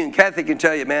caffeine immune. Kathy can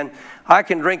tell you, man, I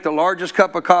can drink the largest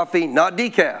cup of coffee, not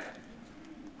decaf,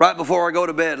 right before I go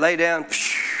to bed. Lay down,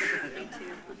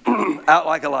 out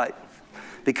like a light.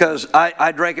 Because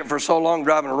I drank it for so long,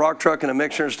 driving a rock truck and a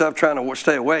mixer and stuff, trying to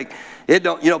stay awake. It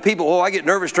don't, people, I get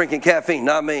nervous drinking caffeine.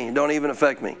 Not me. It don't even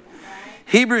affect me.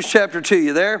 Hebrews chapter 2,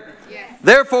 you there? Yes.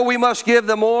 Therefore we must give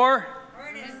the more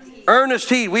earnest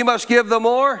heed. We must give the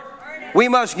more. We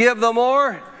must give the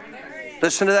more.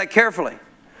 Listen to that carefully.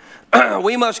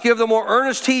 We must give the more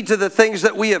earnest heed to the things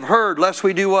that we have heard, lest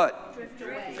we do what?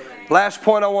 Last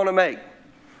point I want to make.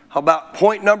 How about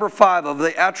point number 5 of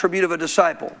the attribute of a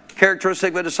disciple?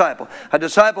 Characteristic of a disciple. A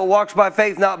disciple walks by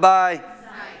faith, not by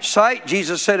sight.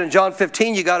 Jesus said in John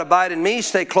 15, you got to abide in me,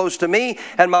 stay close to me,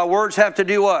 and my words have to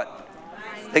do what?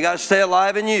 They got to stay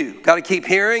alive in you. Got to keep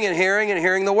hearing and hearing and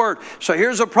hearing the word. So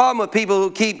here's a problem with people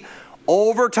who keep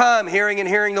over time hearing and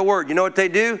hearing the word. You know what they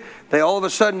do? They all of a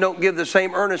sudden don't give the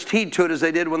same earnest heed to it as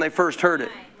they did when they first heard it.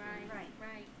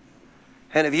 Right.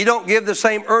 And if you don't give the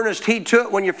same earnest heed to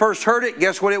it when you first heard it,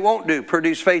 guess what it won't do?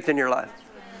 Produce faith in your life.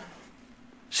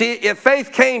 See, if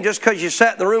faith came just because you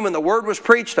sat in the room and the word was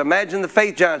preached, imagine the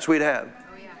faith giants we'd have.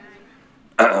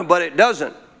 But it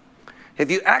doesn't. If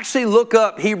you actually look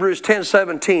up Hebrews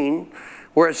 10:17,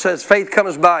 where it says faith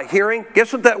comes by hearing,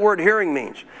 guess what that word hearing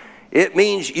means? It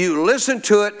means you listen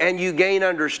to it and you gain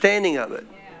understanding of it.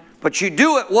 But you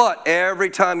do it what? Every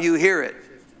time you hear it.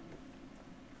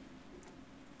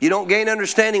 You don't gain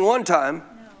understanding one time.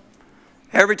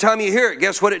 Every time you hear it,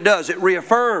 guess what it does? It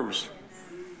reaffirms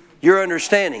your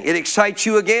understanding. It excites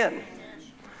you again.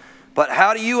 But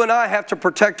how do you and I have to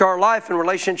protect our life in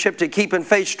relationship to keeping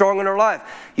faith strong in our life?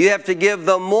 You have to give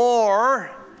the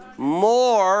more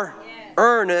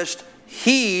earnest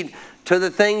heed to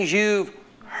the things you've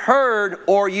heard,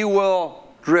 or you will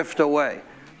drift away.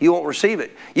 You won't receive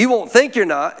it. You won't think you're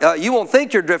not. You won't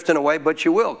think you're drifting away, but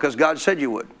you will, because God said you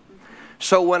would.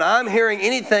 So when I'm hearing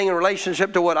anything in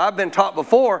relationship to what I've been taught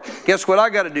before, guess what I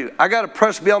got to do? I got to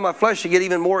press beyond my flesh to get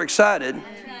even more excited,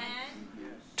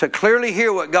 to clearly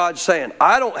hear what God's saying.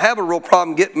 I don't have a real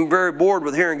problem getting very bored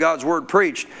with hearing God's word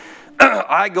preached.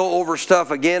 I go over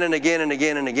stuff again and again and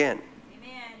again and again.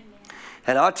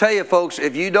 And I'll tell you, folks,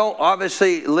 if you don't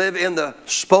obviously live in the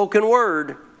spoken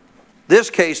word,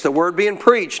 this case, the word being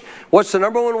preached, what's the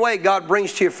number one way God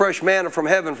brings to you fresh manna from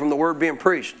heaven from the word being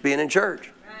preached? Being in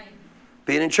church.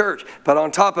 Being in church. But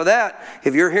on top of that,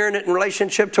 if you're hearing it in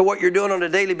relationship to what you're doing on a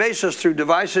daily basis through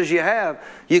devices you have,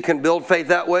 you can build faith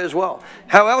that way as well.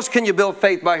 How else can you build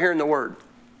faith? By hearing the word.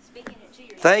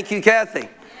 Thank you, Kathy.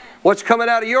 What's coming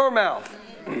out of your mouth?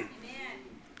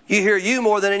 You hear you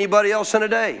more than anybody else in a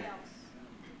day.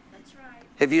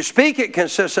 If you speak it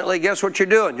consistently, guess what you're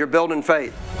doing? You're building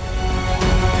faith.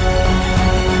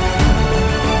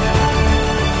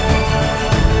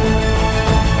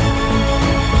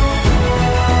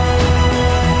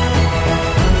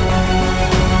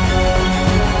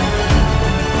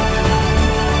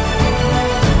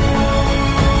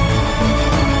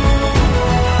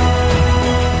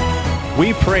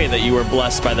 We pray that you were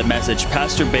blessed by the message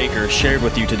Pastor Baker shared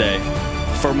with you today.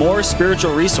 For more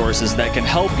spiritual resources that can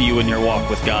help you in your walk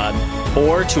with God,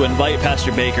 or to invite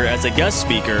Pastor Baker as a guest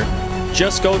speaker,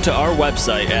 just go to our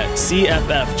website at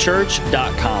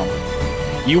cffchurch.com.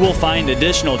 You will find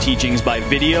additional teachings by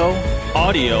video,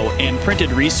 audio, and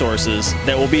printed resources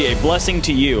that will be a blessing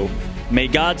to you. May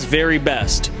God's very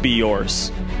best be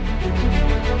yours.